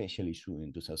was an special issue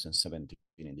in 2017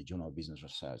 in the Journal of Business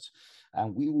Research.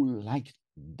 And we would like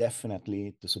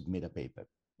definitely to submit a paper,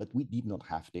 but we did not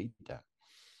have data.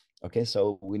 Okay,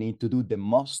 so we need to do the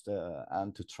most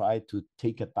and to try to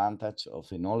take advantage of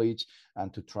the knowledge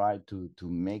and to try to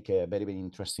make a very very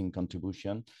interesting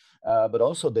contribution. But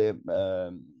also the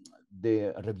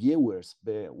reviewers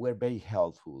were very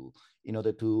helpful in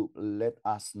order to let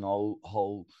us know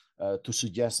how to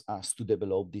suggest us to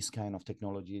develop this kind of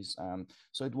technologies.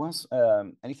 So it was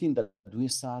anything that we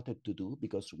started to do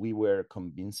because we were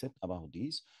convinced about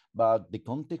this, but the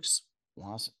context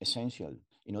was essential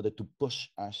in order to push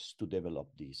us to develop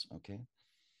this, okay?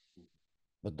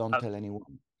 But don't tell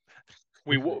anyone.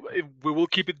 We will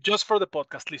keep it just for the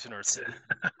podcast listeners.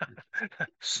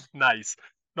 Nice.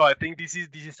 No, I think this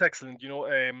is excellent.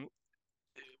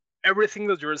 Everything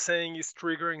that you're saying is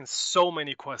triggering so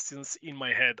many questions in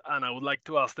my head, and I would like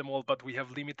to ask them all, but we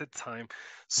have limited time,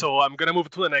 so I'm gonna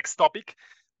move to the next topic.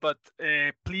 But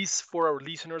please, for our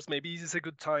listeners, maybe this is a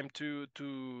good time to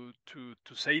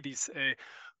say this.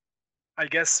 I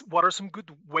guess what are some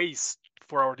good ways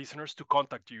for our listeners to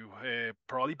contact you?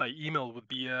 Probably by email would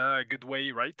be a good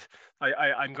way, right?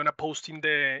 I'm gonna post in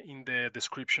the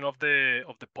description of the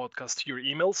podcast your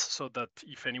emails so that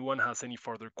if anyone has any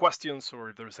further questions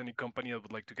or if there's any company that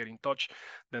would like to get in touch,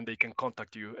 then they can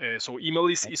contact you. So email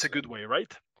is a good way,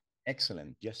 right?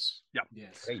 Excellent. Yes. Yeah.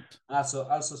 Yes. Great.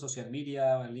 Also social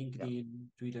media, Yeah. LinkedIn,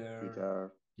 Twitter.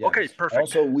 Twitter. Yeah. Okay, perfect.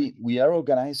 Also, we are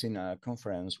organizing a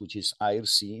conference, which is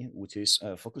IRC, which is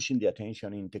focusing the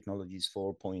attention in technologies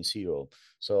 4.0.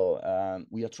 So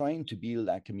we are trying to build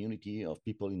a community of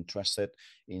people interested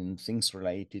in things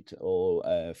related or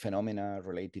phenomena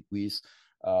related with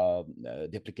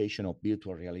the application of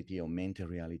virtual reality, augmented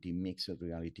reality, mixed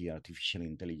reality, artificial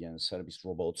intelligence, service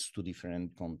robots to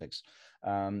different contexts.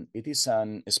 It is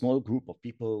a small group of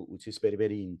people which is very,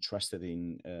 very interested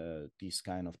in these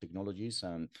kind of technologies,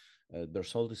 and the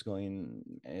result is going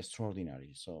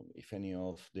extraordinary. So if any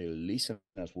of the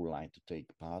listeners would like to take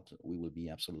part, we will be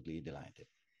absolutely delighted.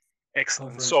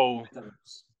 Excellent.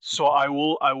 Conference So I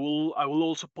will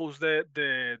also post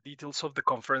the details of the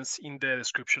conference in the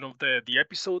description of the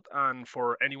episode, and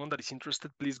for anyone that is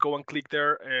interested, please go and click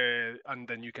there, and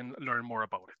then you can learn more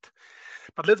about it.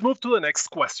 But let's move to the next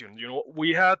question.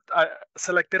 We had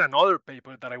selected another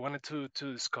paper that I wanted to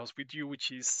discuss with you, which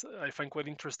is I find quite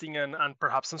interesting and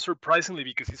perhaps unsurprisingly,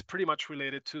 because it's pretty much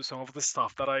related to some of the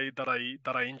stuff that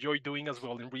I enjoy doing as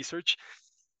well in research,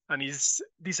 and is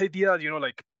this idea,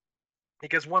 like, I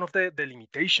guess one of the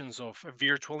limitations of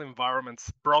virtual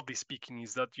environments, broadly speaking,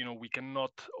 is that we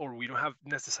cannot, or we don't have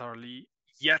necessarily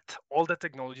yet all the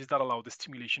technologies that allow the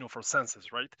stimulation of our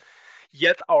senses, right?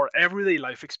 Yet our everyday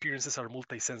life experiences are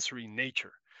multisensory in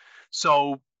nature.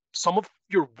 So some of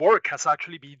your work has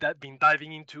actually been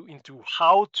diving into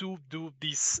how to do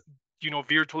these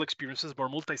virtual experiences more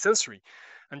multisensory,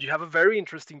 and you have a very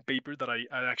interesting paper that I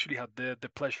actually had the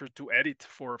pleasure to edit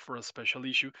for a special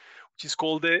issue, which is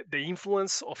called the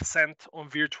influence of scent on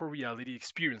virtual reality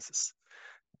experiences,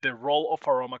 the role of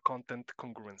aroma content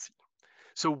congruency.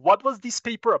 So what was this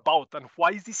paper about, and why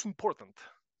is this important?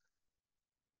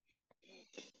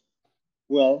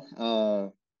 Well,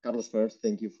 Carlos, first,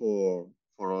 thank you for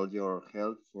all your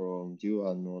help from you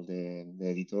and all the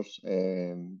editors,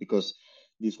 because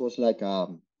this was like a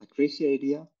crazy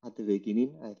idea at the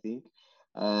beginning, I think,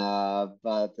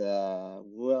 but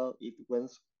well, it went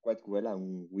quite well,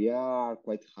 and we are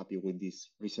quite happy with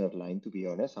this research line, to be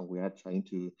honest, and we are trying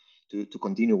to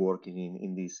continue working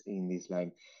in this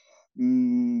line.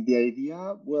 The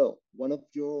idea, well, one of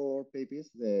your papers,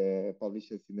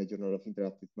 published in the Journal of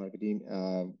Interactive Marketing,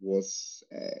 was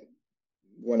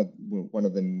one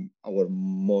of our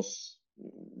most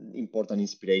important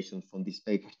inspirations from this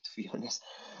paper, to be honest,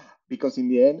 because in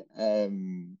the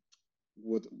end,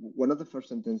 one of the first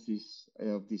sentences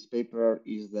of this paper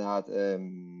is that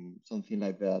something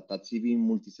like that achieving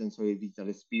multisensory digital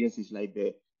experience is like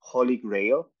the holy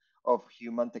grail of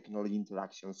human technology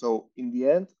interaction. So in the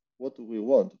end, what do we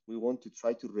want? We want to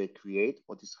try to recreate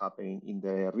what is happening in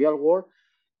the real world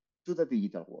to the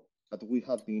digital world that we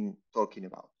have been talking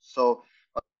about. So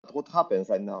what happens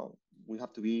right now? We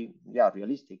have to be, yeah,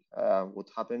 realistic. What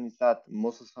happens is that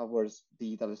most of our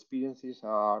digital experiences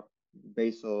are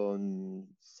based on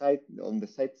the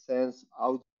sight sense,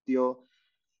 audio,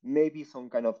 maybe some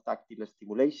kind of tactile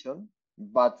stimulation,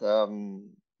 but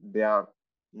there are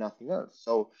nothing else.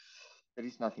 So there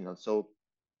is nothing else. So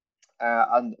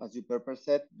and as you purpose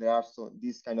said, there are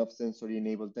these kind of sensory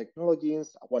enabled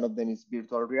technologies. One of them is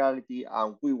virtual reality,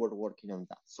 and we were working on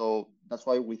that. So that's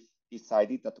why we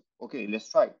decided that, okay, let's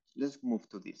try, let's move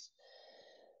to this.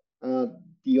 Uh,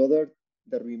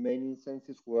 the remaining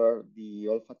senses were the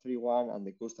olfactory one and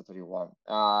the gustatory one.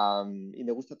 In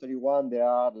the gustatory one, there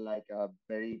are like a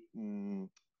very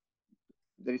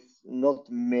there is not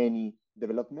many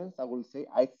developments, I will say.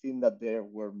 I think that there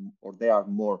are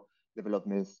more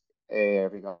developments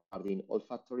regarding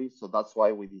olfactory. So that's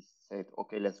why we said,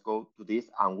 okay, let's go to this.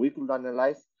 And we could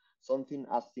analyze something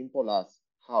as simple as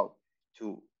how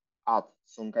to add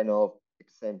some kind of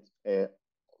accent to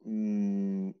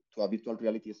a virtual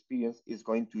reality experience is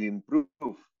going to improve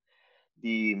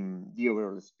the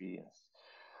overall experience.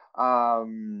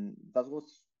 That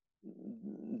was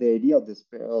the idea of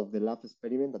the lab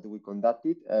experiment that we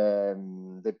conducted.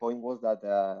 The point was that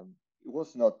it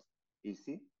was not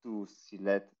easy to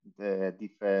select the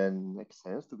different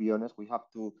exams. To be honest, we have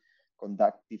to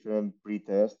conduct different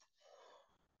pre-tests.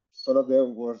 Some of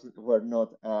them were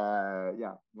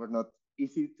not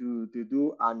easy to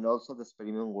do, and also the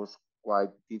experiment was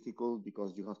quite difficult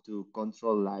because you have to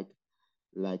control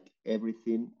like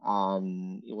everything,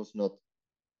 and it was not,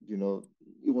 you know,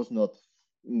 it was not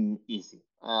easy.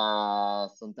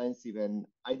 Sometimes even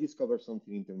I discovered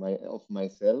something into of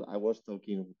myself.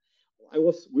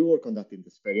 We were conducting the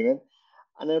experiment,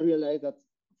 and I realized that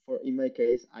in my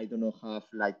case, I do not have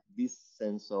like this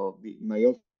sense of my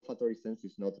olfactory sense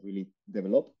is not really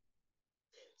developed.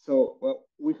 So well,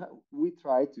 we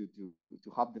try to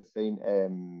have the same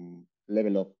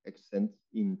level of accent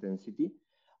intensity,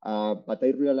 but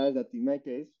I realized that in my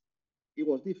case it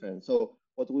was different. So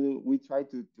what we try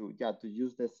to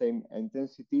use the same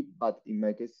intensity, but in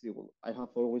my case I have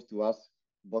always to ask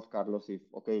both Carlos if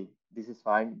okay, this is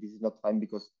fine, this is not fine,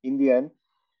 because in the end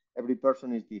every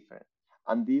person is different,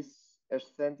 and this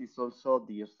scent is also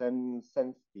the sense,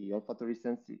 the olfactory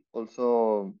sense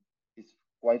also is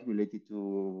quite related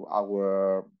to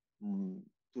our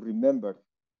to remember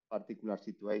particular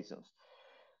situations.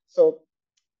 So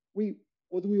we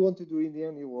what we want to do in the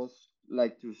end, it was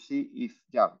like to see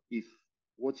if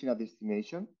watching a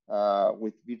destination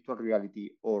with virtual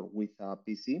reality or with a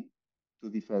PC, two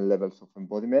different levels of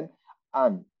embodiment,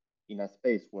 and in a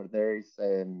space where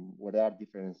where there are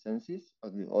different senses,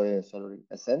 sorry,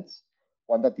 sense,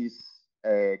 one that is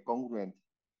congruent,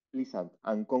 pleasant,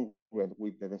 and congruent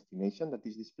with the destination that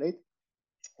is displayed,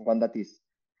 one that is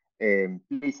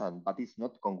pleasant but is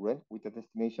not congruent with the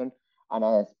destination, and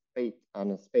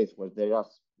a space where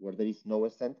there is no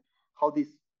ascent, how this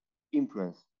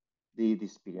influence the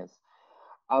experience.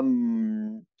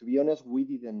 To be honest, we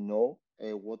didn't know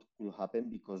what could happen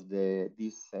because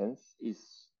this sense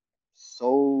is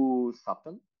so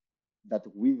subtle that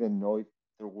we didn't know if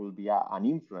there will be an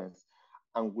influence.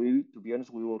 And to be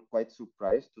honest, we were quite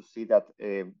surprised to see that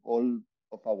all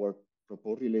of our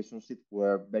proposed relationships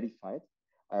were verified,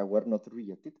 were not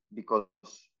rejected, because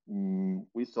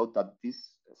we thought that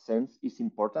this sense is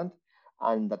important,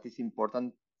 and that is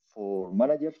important for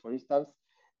managers, for instance,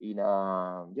 in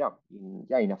a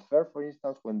fair, for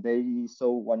instance, when they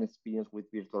saw one experience with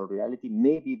virtual reality,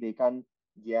 maybe they can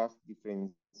just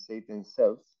differentiate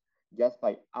themselves just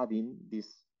by adding this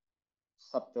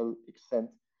subtle accent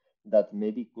that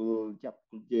maybe could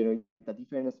generate a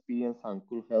different experience and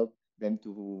could help them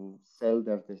to sell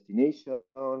their destination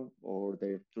or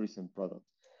their tourism product.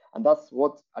 And that's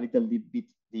what a little bit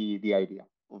the idea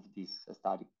of this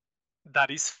study.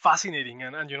 That is fascinating,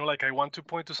 and like I want to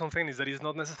point to something is that it's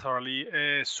not necessarily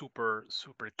super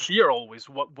clear always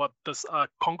what does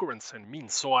congruence mean.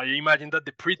 So I imagine that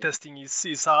the pre-testing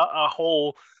is a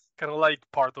whole kind of like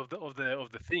part of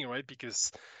the thing, right?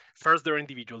 Because first there are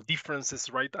individual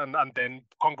differences, right, and then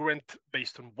congruent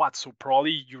based on what. So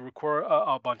probably you require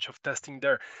a bunch of testing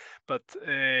there, but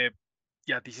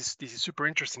yeah, this is super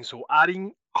interesting. So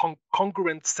adding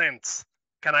congruent sense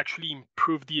can actually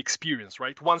improve the experience,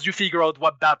 right? Once you figure out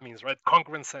what that means, right?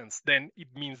 Congruent sense, then it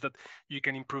means that you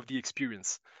can improve the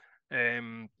experience.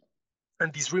 Um,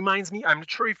 and this reminds me, I'm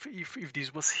not sure if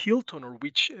this was Hilton or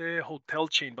which hotel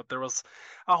chain, but there was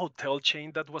a hotel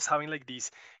chain that was having like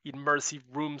these immersive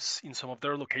rooms in some of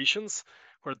their locations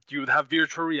where you'd have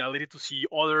virtual reality to see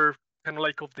other kind of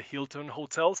like of the Hilton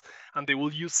hotels, and they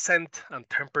will use scent and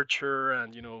temperature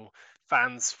and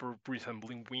fans for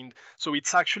resembling wind. So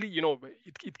it's actually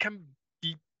it can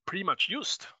be pretty much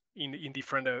used in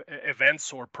different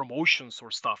events or promotions or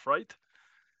stuff, right?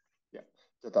 Yeah,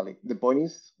 totally. The point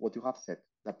is what you have said,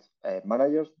 that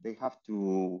managers, they have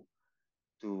to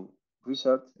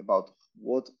research about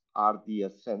what are the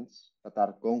essence that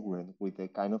are congruent with the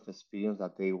kind of experience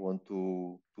that they want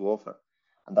to offer.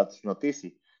 And that's not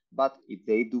easy. But if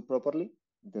they do properly,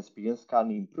 the experience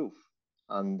can improve,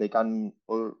 and they can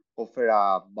offer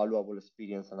a valuable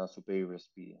experience and a superior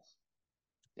experience.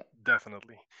 Yeah.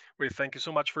 Definitely. Wait, thank you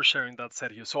so much for sharing that,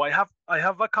 Sergio. So I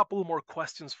have a couple more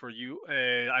questions for you.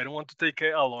 I don't want to take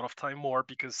a lot of time more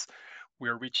because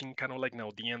we're reaching kind of like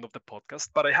now the end of the podcast.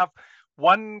 But I have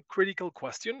one critical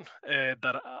question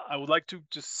that I would like to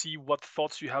just see what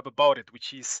thoughts you have about it,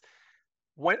 which is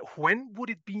when would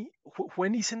it be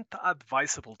when isn't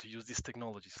advisable to use these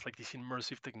technologies, like these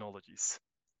immersive technologies?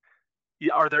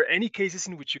 Are there any cases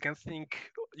in which you can think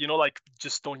like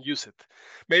just don't use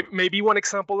it? Maybe one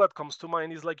example that comes to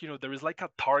mind is like there is like a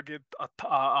target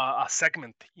a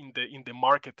segment in the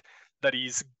market that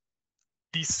is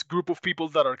this group of people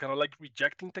that are kind of like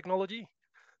rejecting technology.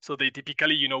 So they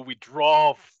typically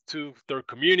withdraw to their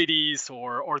communities,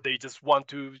 or they just want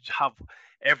to have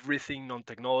everything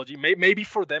non-technology. Maybe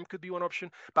for them could be one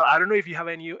option, but I don't know if you have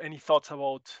any thoughts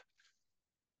about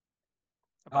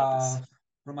this.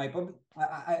 From my point,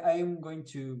 I am going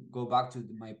to go back to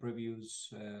my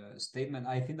previous statement.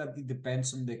 I think that it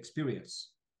depends on the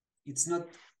experience. It's not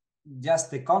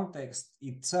just the context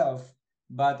itself,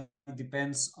 but it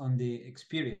depends on the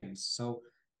experience. So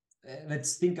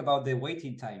let's think about the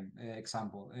waiting time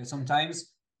example.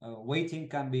 Sometimes waiting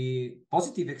can be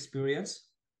positive experience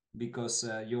because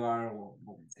you are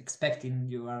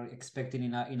expecting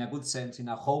in a good sense, in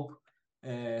a hope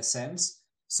sense.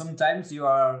 Sometimes you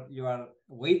are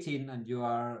waiting and you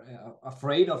are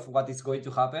afraid of what is going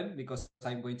to happen because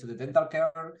I'm going to the dental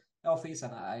care office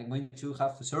and I'm going to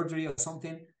have surgery or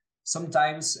something.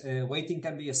 Sometimes waiting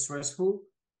can be stressful,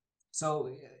 so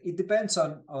it depends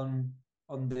on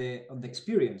the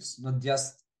experience, not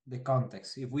just the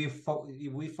context. If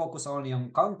we focus only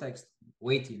on context,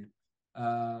 waiting,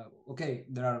 okay,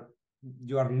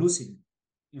 you are losing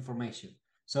information.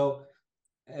 So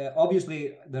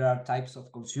Obviously, there are types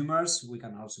of consumers. We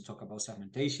can also talk about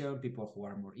segmentation, people who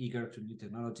are more eager to new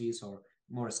technologies or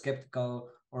more skeptical,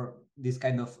 or this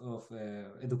kind of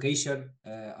education,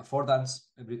 affordance.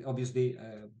 Obviously,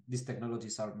 these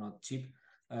technologies are not cheap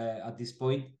at this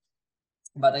point.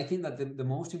 But I think that the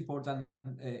most important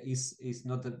is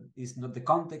not the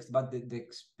context, but the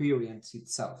experience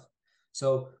itself.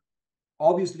 So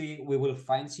obviously, we will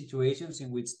find situations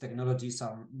in which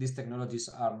these technologies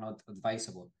are not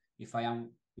advisable. If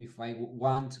I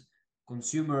want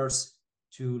consumers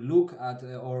to look at,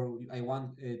 or I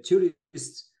want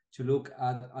tourists to look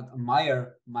at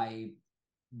admire my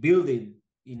building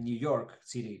in New York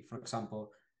City, for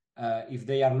example, if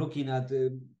they are looking at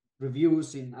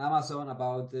reviews in Amazon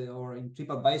about or in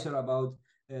TripAdvisor about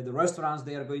the restaurants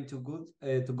they are going to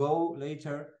go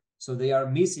later, so they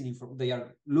are they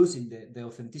are losing the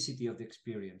authenticity of the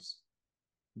experience.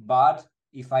 But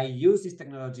if I use this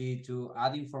technology to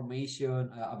add information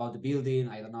about the building,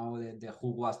 I don't know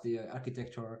who was the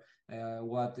architecture,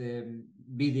 what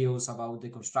videos about the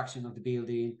construction of the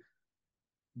building,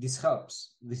 this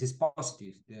helps. This is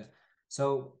positive. Yeah.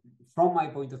 So from my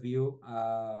point of view,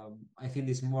 I think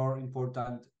it's more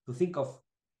important to think of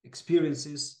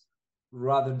experiences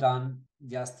rather than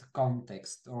just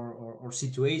context or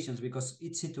situations, because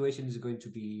each situation is going to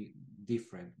be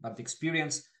different. But the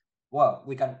experience, well,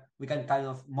 we can kind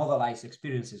of modelize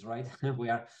experiences, right? We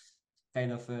are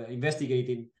kind of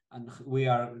investigating, and we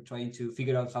are trying to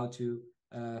figure out how to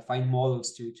find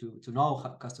models to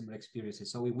know customer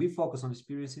experiences. So if we focus on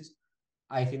experiences,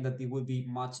 I think that it would be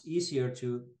much easier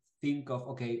to think of,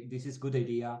 okay, this is good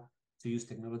idea to use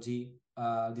technology.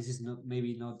 This is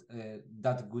maybe not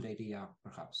that good idea,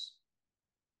 perhaps.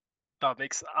 That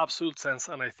makes absolute sense.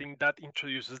 And I think that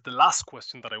introduces the last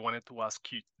question that I wanted to ask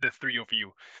you, the three of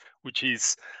you, which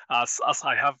is, as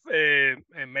I have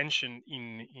mentioned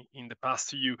in the past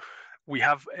to you, we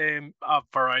have a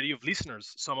variety of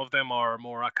listeners. Some of them are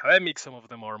more academic, some of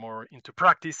them are more into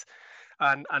practice.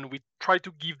 And we try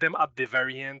to give them at the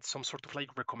very end some sort of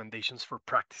like recommendations for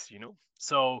practice, you know?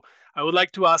 So I would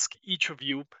like to ask each of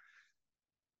you,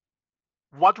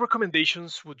 what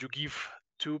recommendations would you give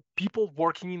to people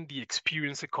working in the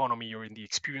experience economy or in the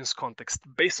experience context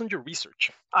based on your research?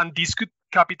 And this could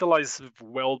capitalize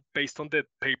well based on the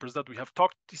papers that we have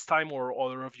talked this time or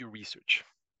other of your research.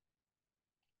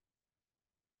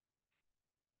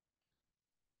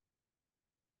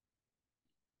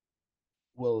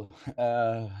 Well,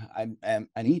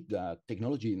 I need that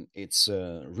technology. It's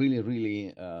really,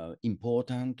 really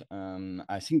important.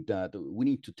 I think that we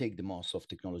need to take the most of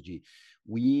technology.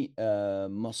 We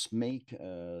must make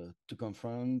to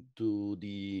confront to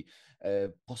the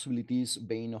possibilities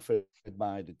being offered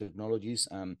by the technologies.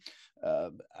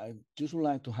 I just would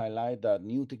like to highlight that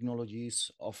new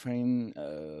technologies often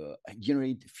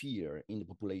generate fear in the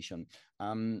population.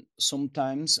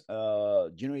 Sometimes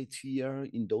generate fear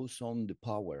in those on the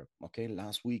power. Okay,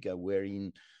 last week I were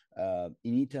in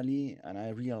Italy, and I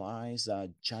realized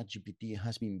that ChatGPT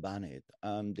has been banned.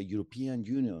 The European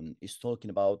Union is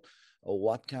talking about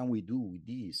what can we do with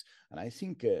this, and I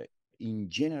think in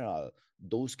general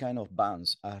those kind of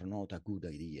bans are not a good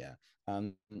idea.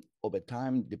 And over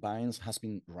time, the bans has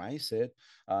been raised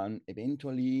and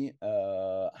eventually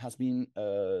has been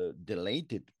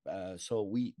deleted. So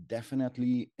we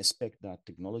definitely expect that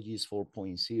technologies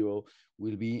 4.0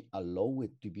 will be allowed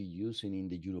to be used in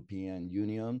the European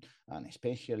Union, and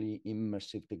especially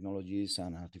immersive technologies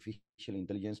and artificial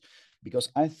intelligence, because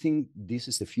I think this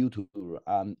is the future.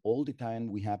 All the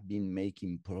time we have been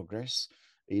making progress.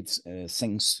 It's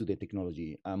thanks to the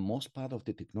technology, and most part of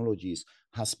the technologies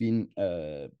has been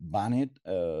banned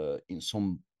in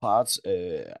some parts.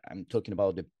 I'm talking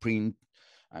about the print,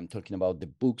 I'm talking about the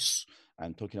books,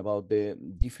 I'm talking about the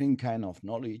different kind of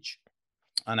knowledge,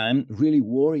 and I'm really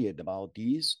worried about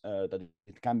this, that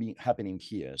it can be happening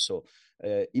here. So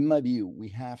in my view, we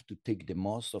have to take the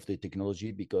most of the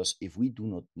technology, because if we do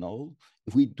not know,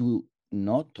 if we do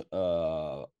not,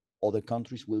 other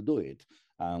countries will do it,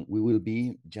 and we will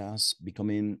be just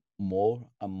becoming more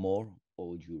and more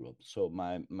old Europe. So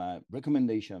my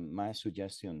recommendation, my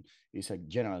suggestion is a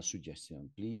general suggestion.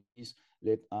 Please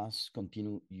let us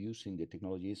continue using the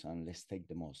technologies, and let's take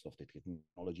the most of the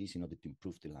technologies in order to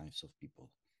improve the lives of people.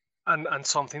 And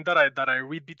something that I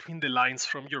read between the lines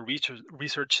from your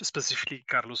research specifically,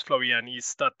 Carlos Flavian,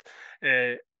 is that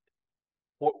uh,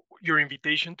 your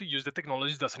invitation to use the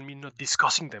technologies doesn't mean not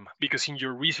discussing them, because in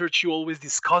your research you always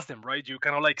discuss them, right? You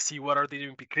kind of like see what are the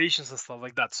implications and stuff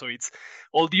like that. So it's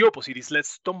all the opposite. Is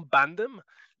let's don't ban them,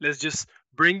 let's just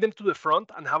bring them to the front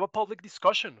and have a public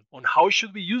discussion on how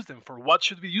should we use them, for what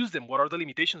should we use them, what are the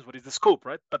limitations, what is the scope,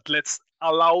 right? But let's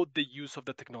allow the use of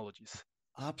the technologies.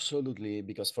 Absolutely,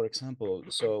 because for example,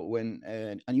 so when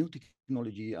a new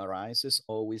technology arises,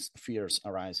 always fears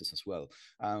arises as well.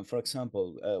 For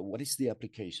example, what is the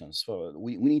applications? For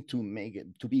we need to make it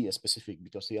to be specific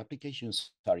because the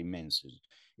applications are immense,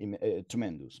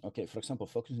 tremendous. Okay, for example,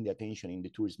 focusing the attention in the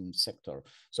tourism sector,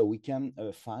 so we can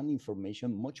find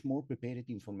information, much more prepared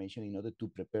information in order to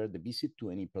prepare the visit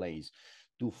to any place,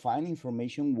 to find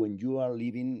information when you are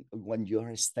living, when you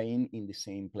are staying in the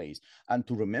same place, and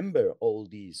to remember all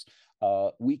these.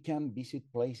 We can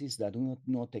visit places that do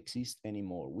not exist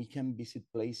anymore. We can visit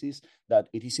places that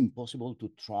it is impossible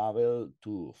to travel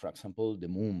to, for example, the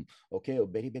moon, okay, or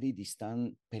very, very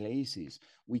distant places.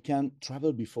 We can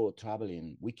travel before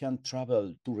traveling. We can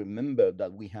travel to remember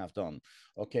that we have done,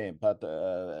 okay, but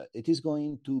it is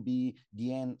going to be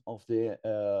the end of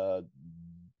the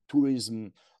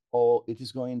tourism, or it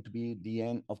is going to be the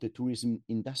end of the tourism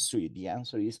industry? The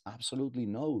answer is absolutely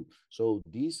no. So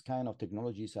these kind of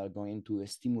technologies are going to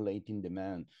stimulate in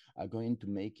demand, are going to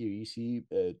make it easy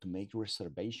to make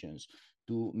reservations,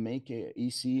 to make it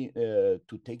easy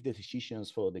to take the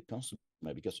decisions for the customer.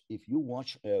 Because if you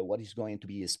watch what is going to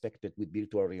be expected with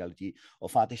virtual reality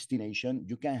of a destination,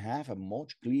 you can have a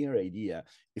much clearer idea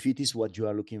if it is what you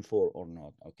are looking for or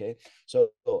not. Okay, so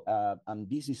and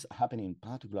this is happening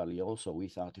particularly also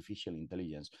with artificial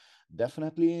intelligence.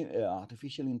 Definitely,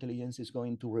 artificial intelligence is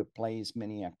going to replace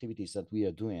many activities that we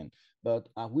are doing. But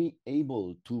are we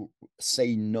able to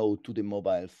say no to the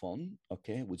mobile phone?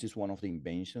 Okay, which is one of the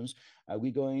inventions. Are we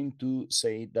going to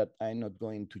say that I'm not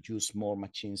going to use more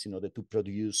machines in order to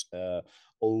produce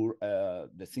or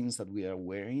the things that we are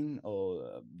wearing,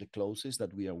 or the clothes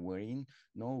that we are wearing?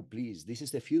 No, please. This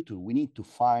is the future. We need to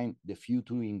find the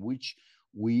future in which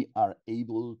we are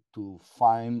able to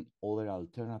find other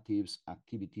alternatives,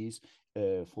 activities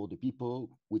for the people,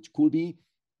 which could be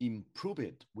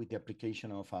improved with the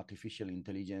application of artificial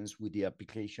intelligence, with the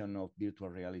application of virtual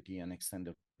reality and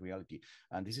extended reality.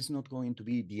 And this is not going to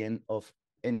be the end of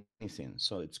anything.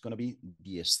 So it's going to be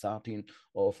the starting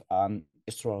of an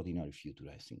extraordinary future,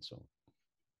 I think so.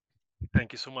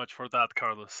 Thank you so much for that,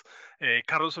 Carlos.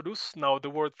 Carlos Oruz, now the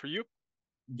word for you.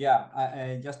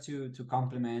 Yeah, just to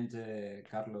complement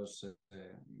Carlos,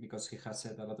 because he has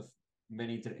said a lot of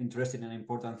very interesting and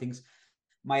important things.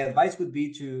 My advice would be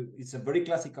it's a very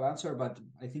classical answer, but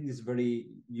I think it's very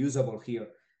usable here.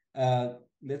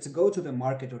 Let's go to the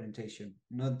market orientation,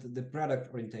 not the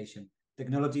product orientation.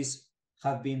 Technologies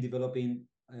have been developing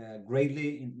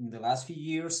greatly in the last few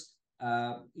years,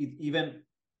 even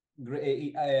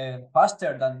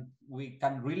faster than we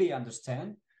can really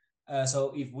understand.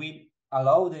 So if we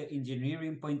allow the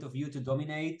engineering point of view to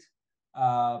dominate,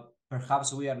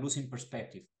 perhaps we are losing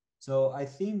perspective. So I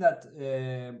think that,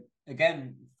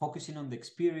 again, focusing on the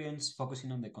experience,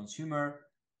 focusing on the consumer,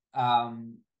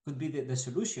 could be the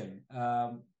solution.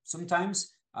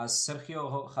 Sometimes, as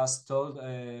Sergio has told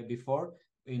before,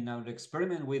 in our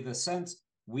experiment with the sense,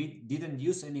 we didn't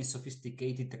use any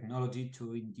sophisticated technology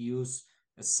to induce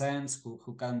a sense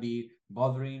who can be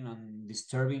bothering and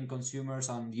disturbing consumers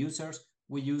and users.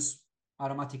 We use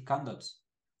aromatic candles.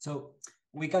 So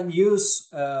we can use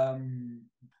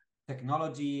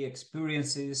technology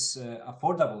experiences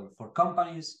affordable for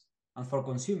companies and for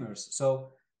consumers. So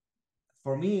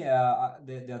for me,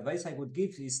 the advice I would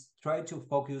give is try to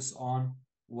focus on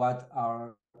what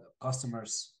our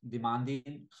customers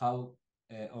demanding, how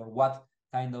or what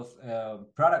kind of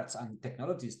products and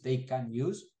technologies they can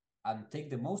use, and take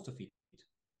the most of it.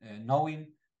 Knowing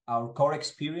our core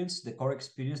experience, the core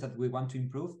experience that we want to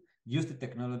improve, use the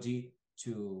technology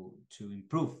to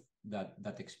improve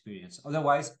that experience.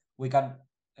 Otherwise, we can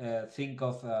think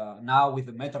of now with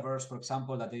the metaverse, for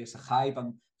example, that there is a hype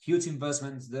and huge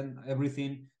investments. Then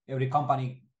every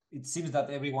company, it seems that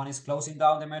everyone is closing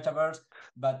down the metaverse,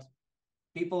 but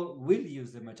people will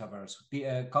use the metaverse.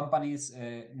 Companies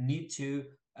need to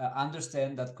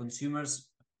understand that consumers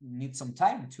need some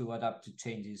time to adapt to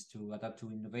changes, to adapt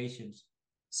to innovations.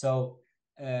 So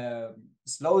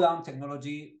slow down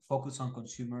technology, focus on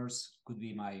consumers could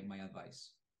be my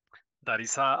advice. That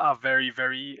is a very,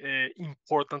 very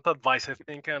important advice, I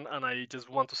think, and I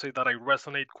just want to say that I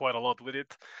resonate quite a lot with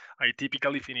it. I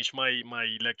typically finish my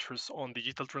lectures on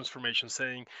digital transformation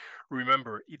saying,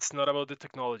 remember, it's not about the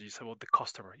technology, it's about the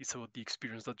customer, it's about the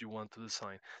experience that you want to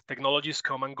design. Technologies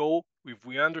come and go. If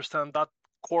we understand that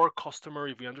core customer,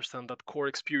 if we understand that core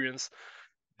experience,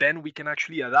 then we can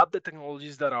actually adapt the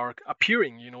technologies that are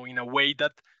appearing, in a way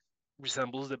that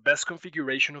resembles the best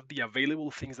configuration of the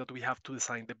available things that we have to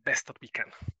design the best that we can.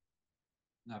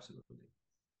 Absolutely.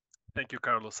 Thank you,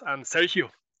 Carlos. And Sergio,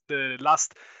 the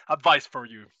last advice for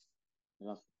you.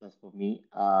 That's for me.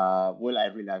 Well, I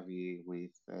really agree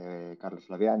with Carlos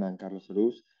Flavian and Carlos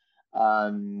Oruz.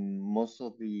 And most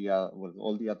of the, well,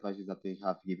 all the advices that they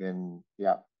have given,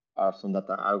 yeah, are some that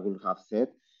I would have said.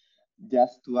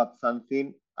 Just to add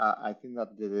something, I think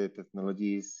that the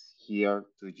technology is here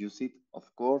to use it. Of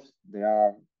course, there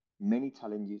are many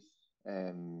challenges,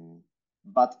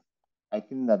 but I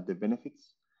think that the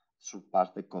benefits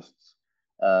surpass the costs.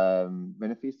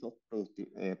 Benefits of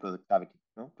productivity,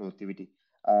 no? Productivity,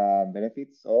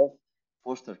 benefits of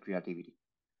foster creativity,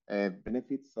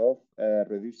 benefits of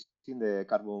reducing the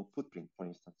carbon footprint, for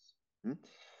instance. Hmm?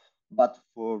 But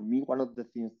for me, one of the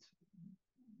things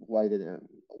why the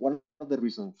one of the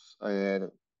reasons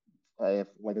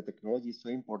why the technology is so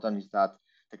important is that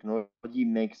technology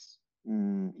makes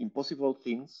impossible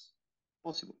things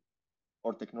possible,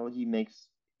 or technology makes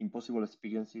impossible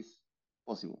experiences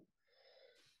possible.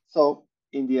 So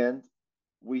in the end,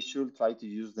 we should try to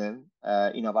use them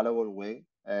in a valuable way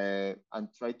and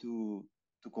try to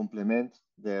complement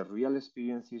the real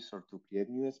experiences or to create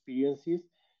new experiences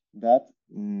that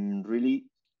really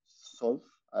solve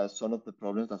some of the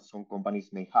problems that some companies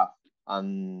may have.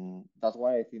 And that's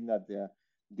why I think that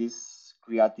this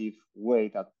creative way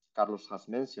that Carlos has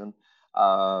mentioned,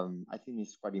 I think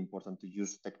it's quite important to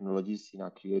use technologies in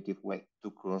a creative way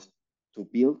to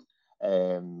build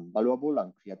valuable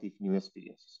and creative new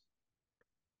experiences.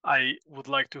 I would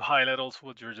like to highlight also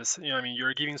what you're just, I mean,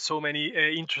 you're giving so many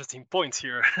interesting points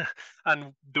here.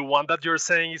 And the one that you're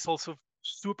saying is also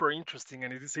super interesting.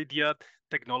 And it is the idea that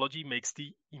technology makes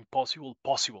the impossible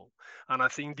possible. And I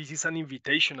think this is an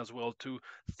invitation as well to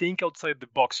think outside the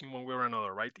box in one way or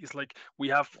another, right? It's like we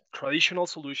have traditional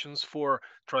solutions for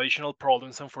traditional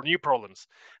problems and for new problems.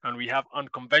 And we have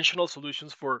unconventional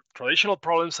solutions for traditional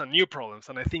problems and new problems.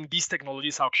 And I think these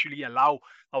technologies actually allow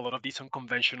a lot of these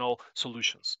unconventional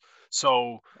solutions.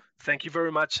 So thank you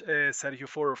very much, Sergio,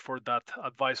 for that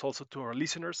advice also to our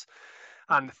listeners.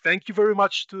 And thank you very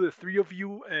much to the three of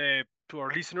you, to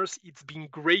our listeners. It's been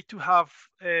great to have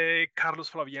Carlos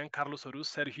Flavian, Carlos Oruz,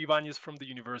 Sergio Ibanez from the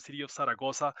University of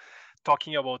Zaragoza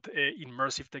talking about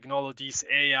immersive technologies,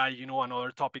 AI, and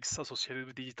other topics associated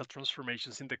with digital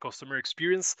transformations in the customer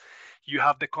experience. You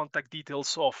have the contact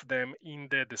details of them in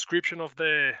the description of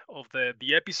the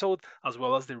episode, as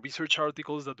well as the research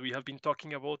articles that we have been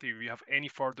talking about. If you have any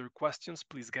further questions,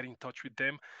 please get in touch with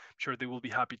them. I'm sure they will be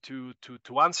happy to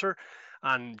answer.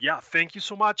 And yeah, thank you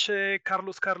so much,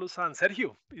 Carlos, and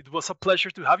Sergio. It was a pleasure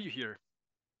to have you here.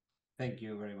 Thank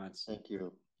you very much. Thank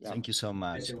you. Yeah. Thank you so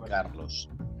much, Pleasure was mine. Carlos.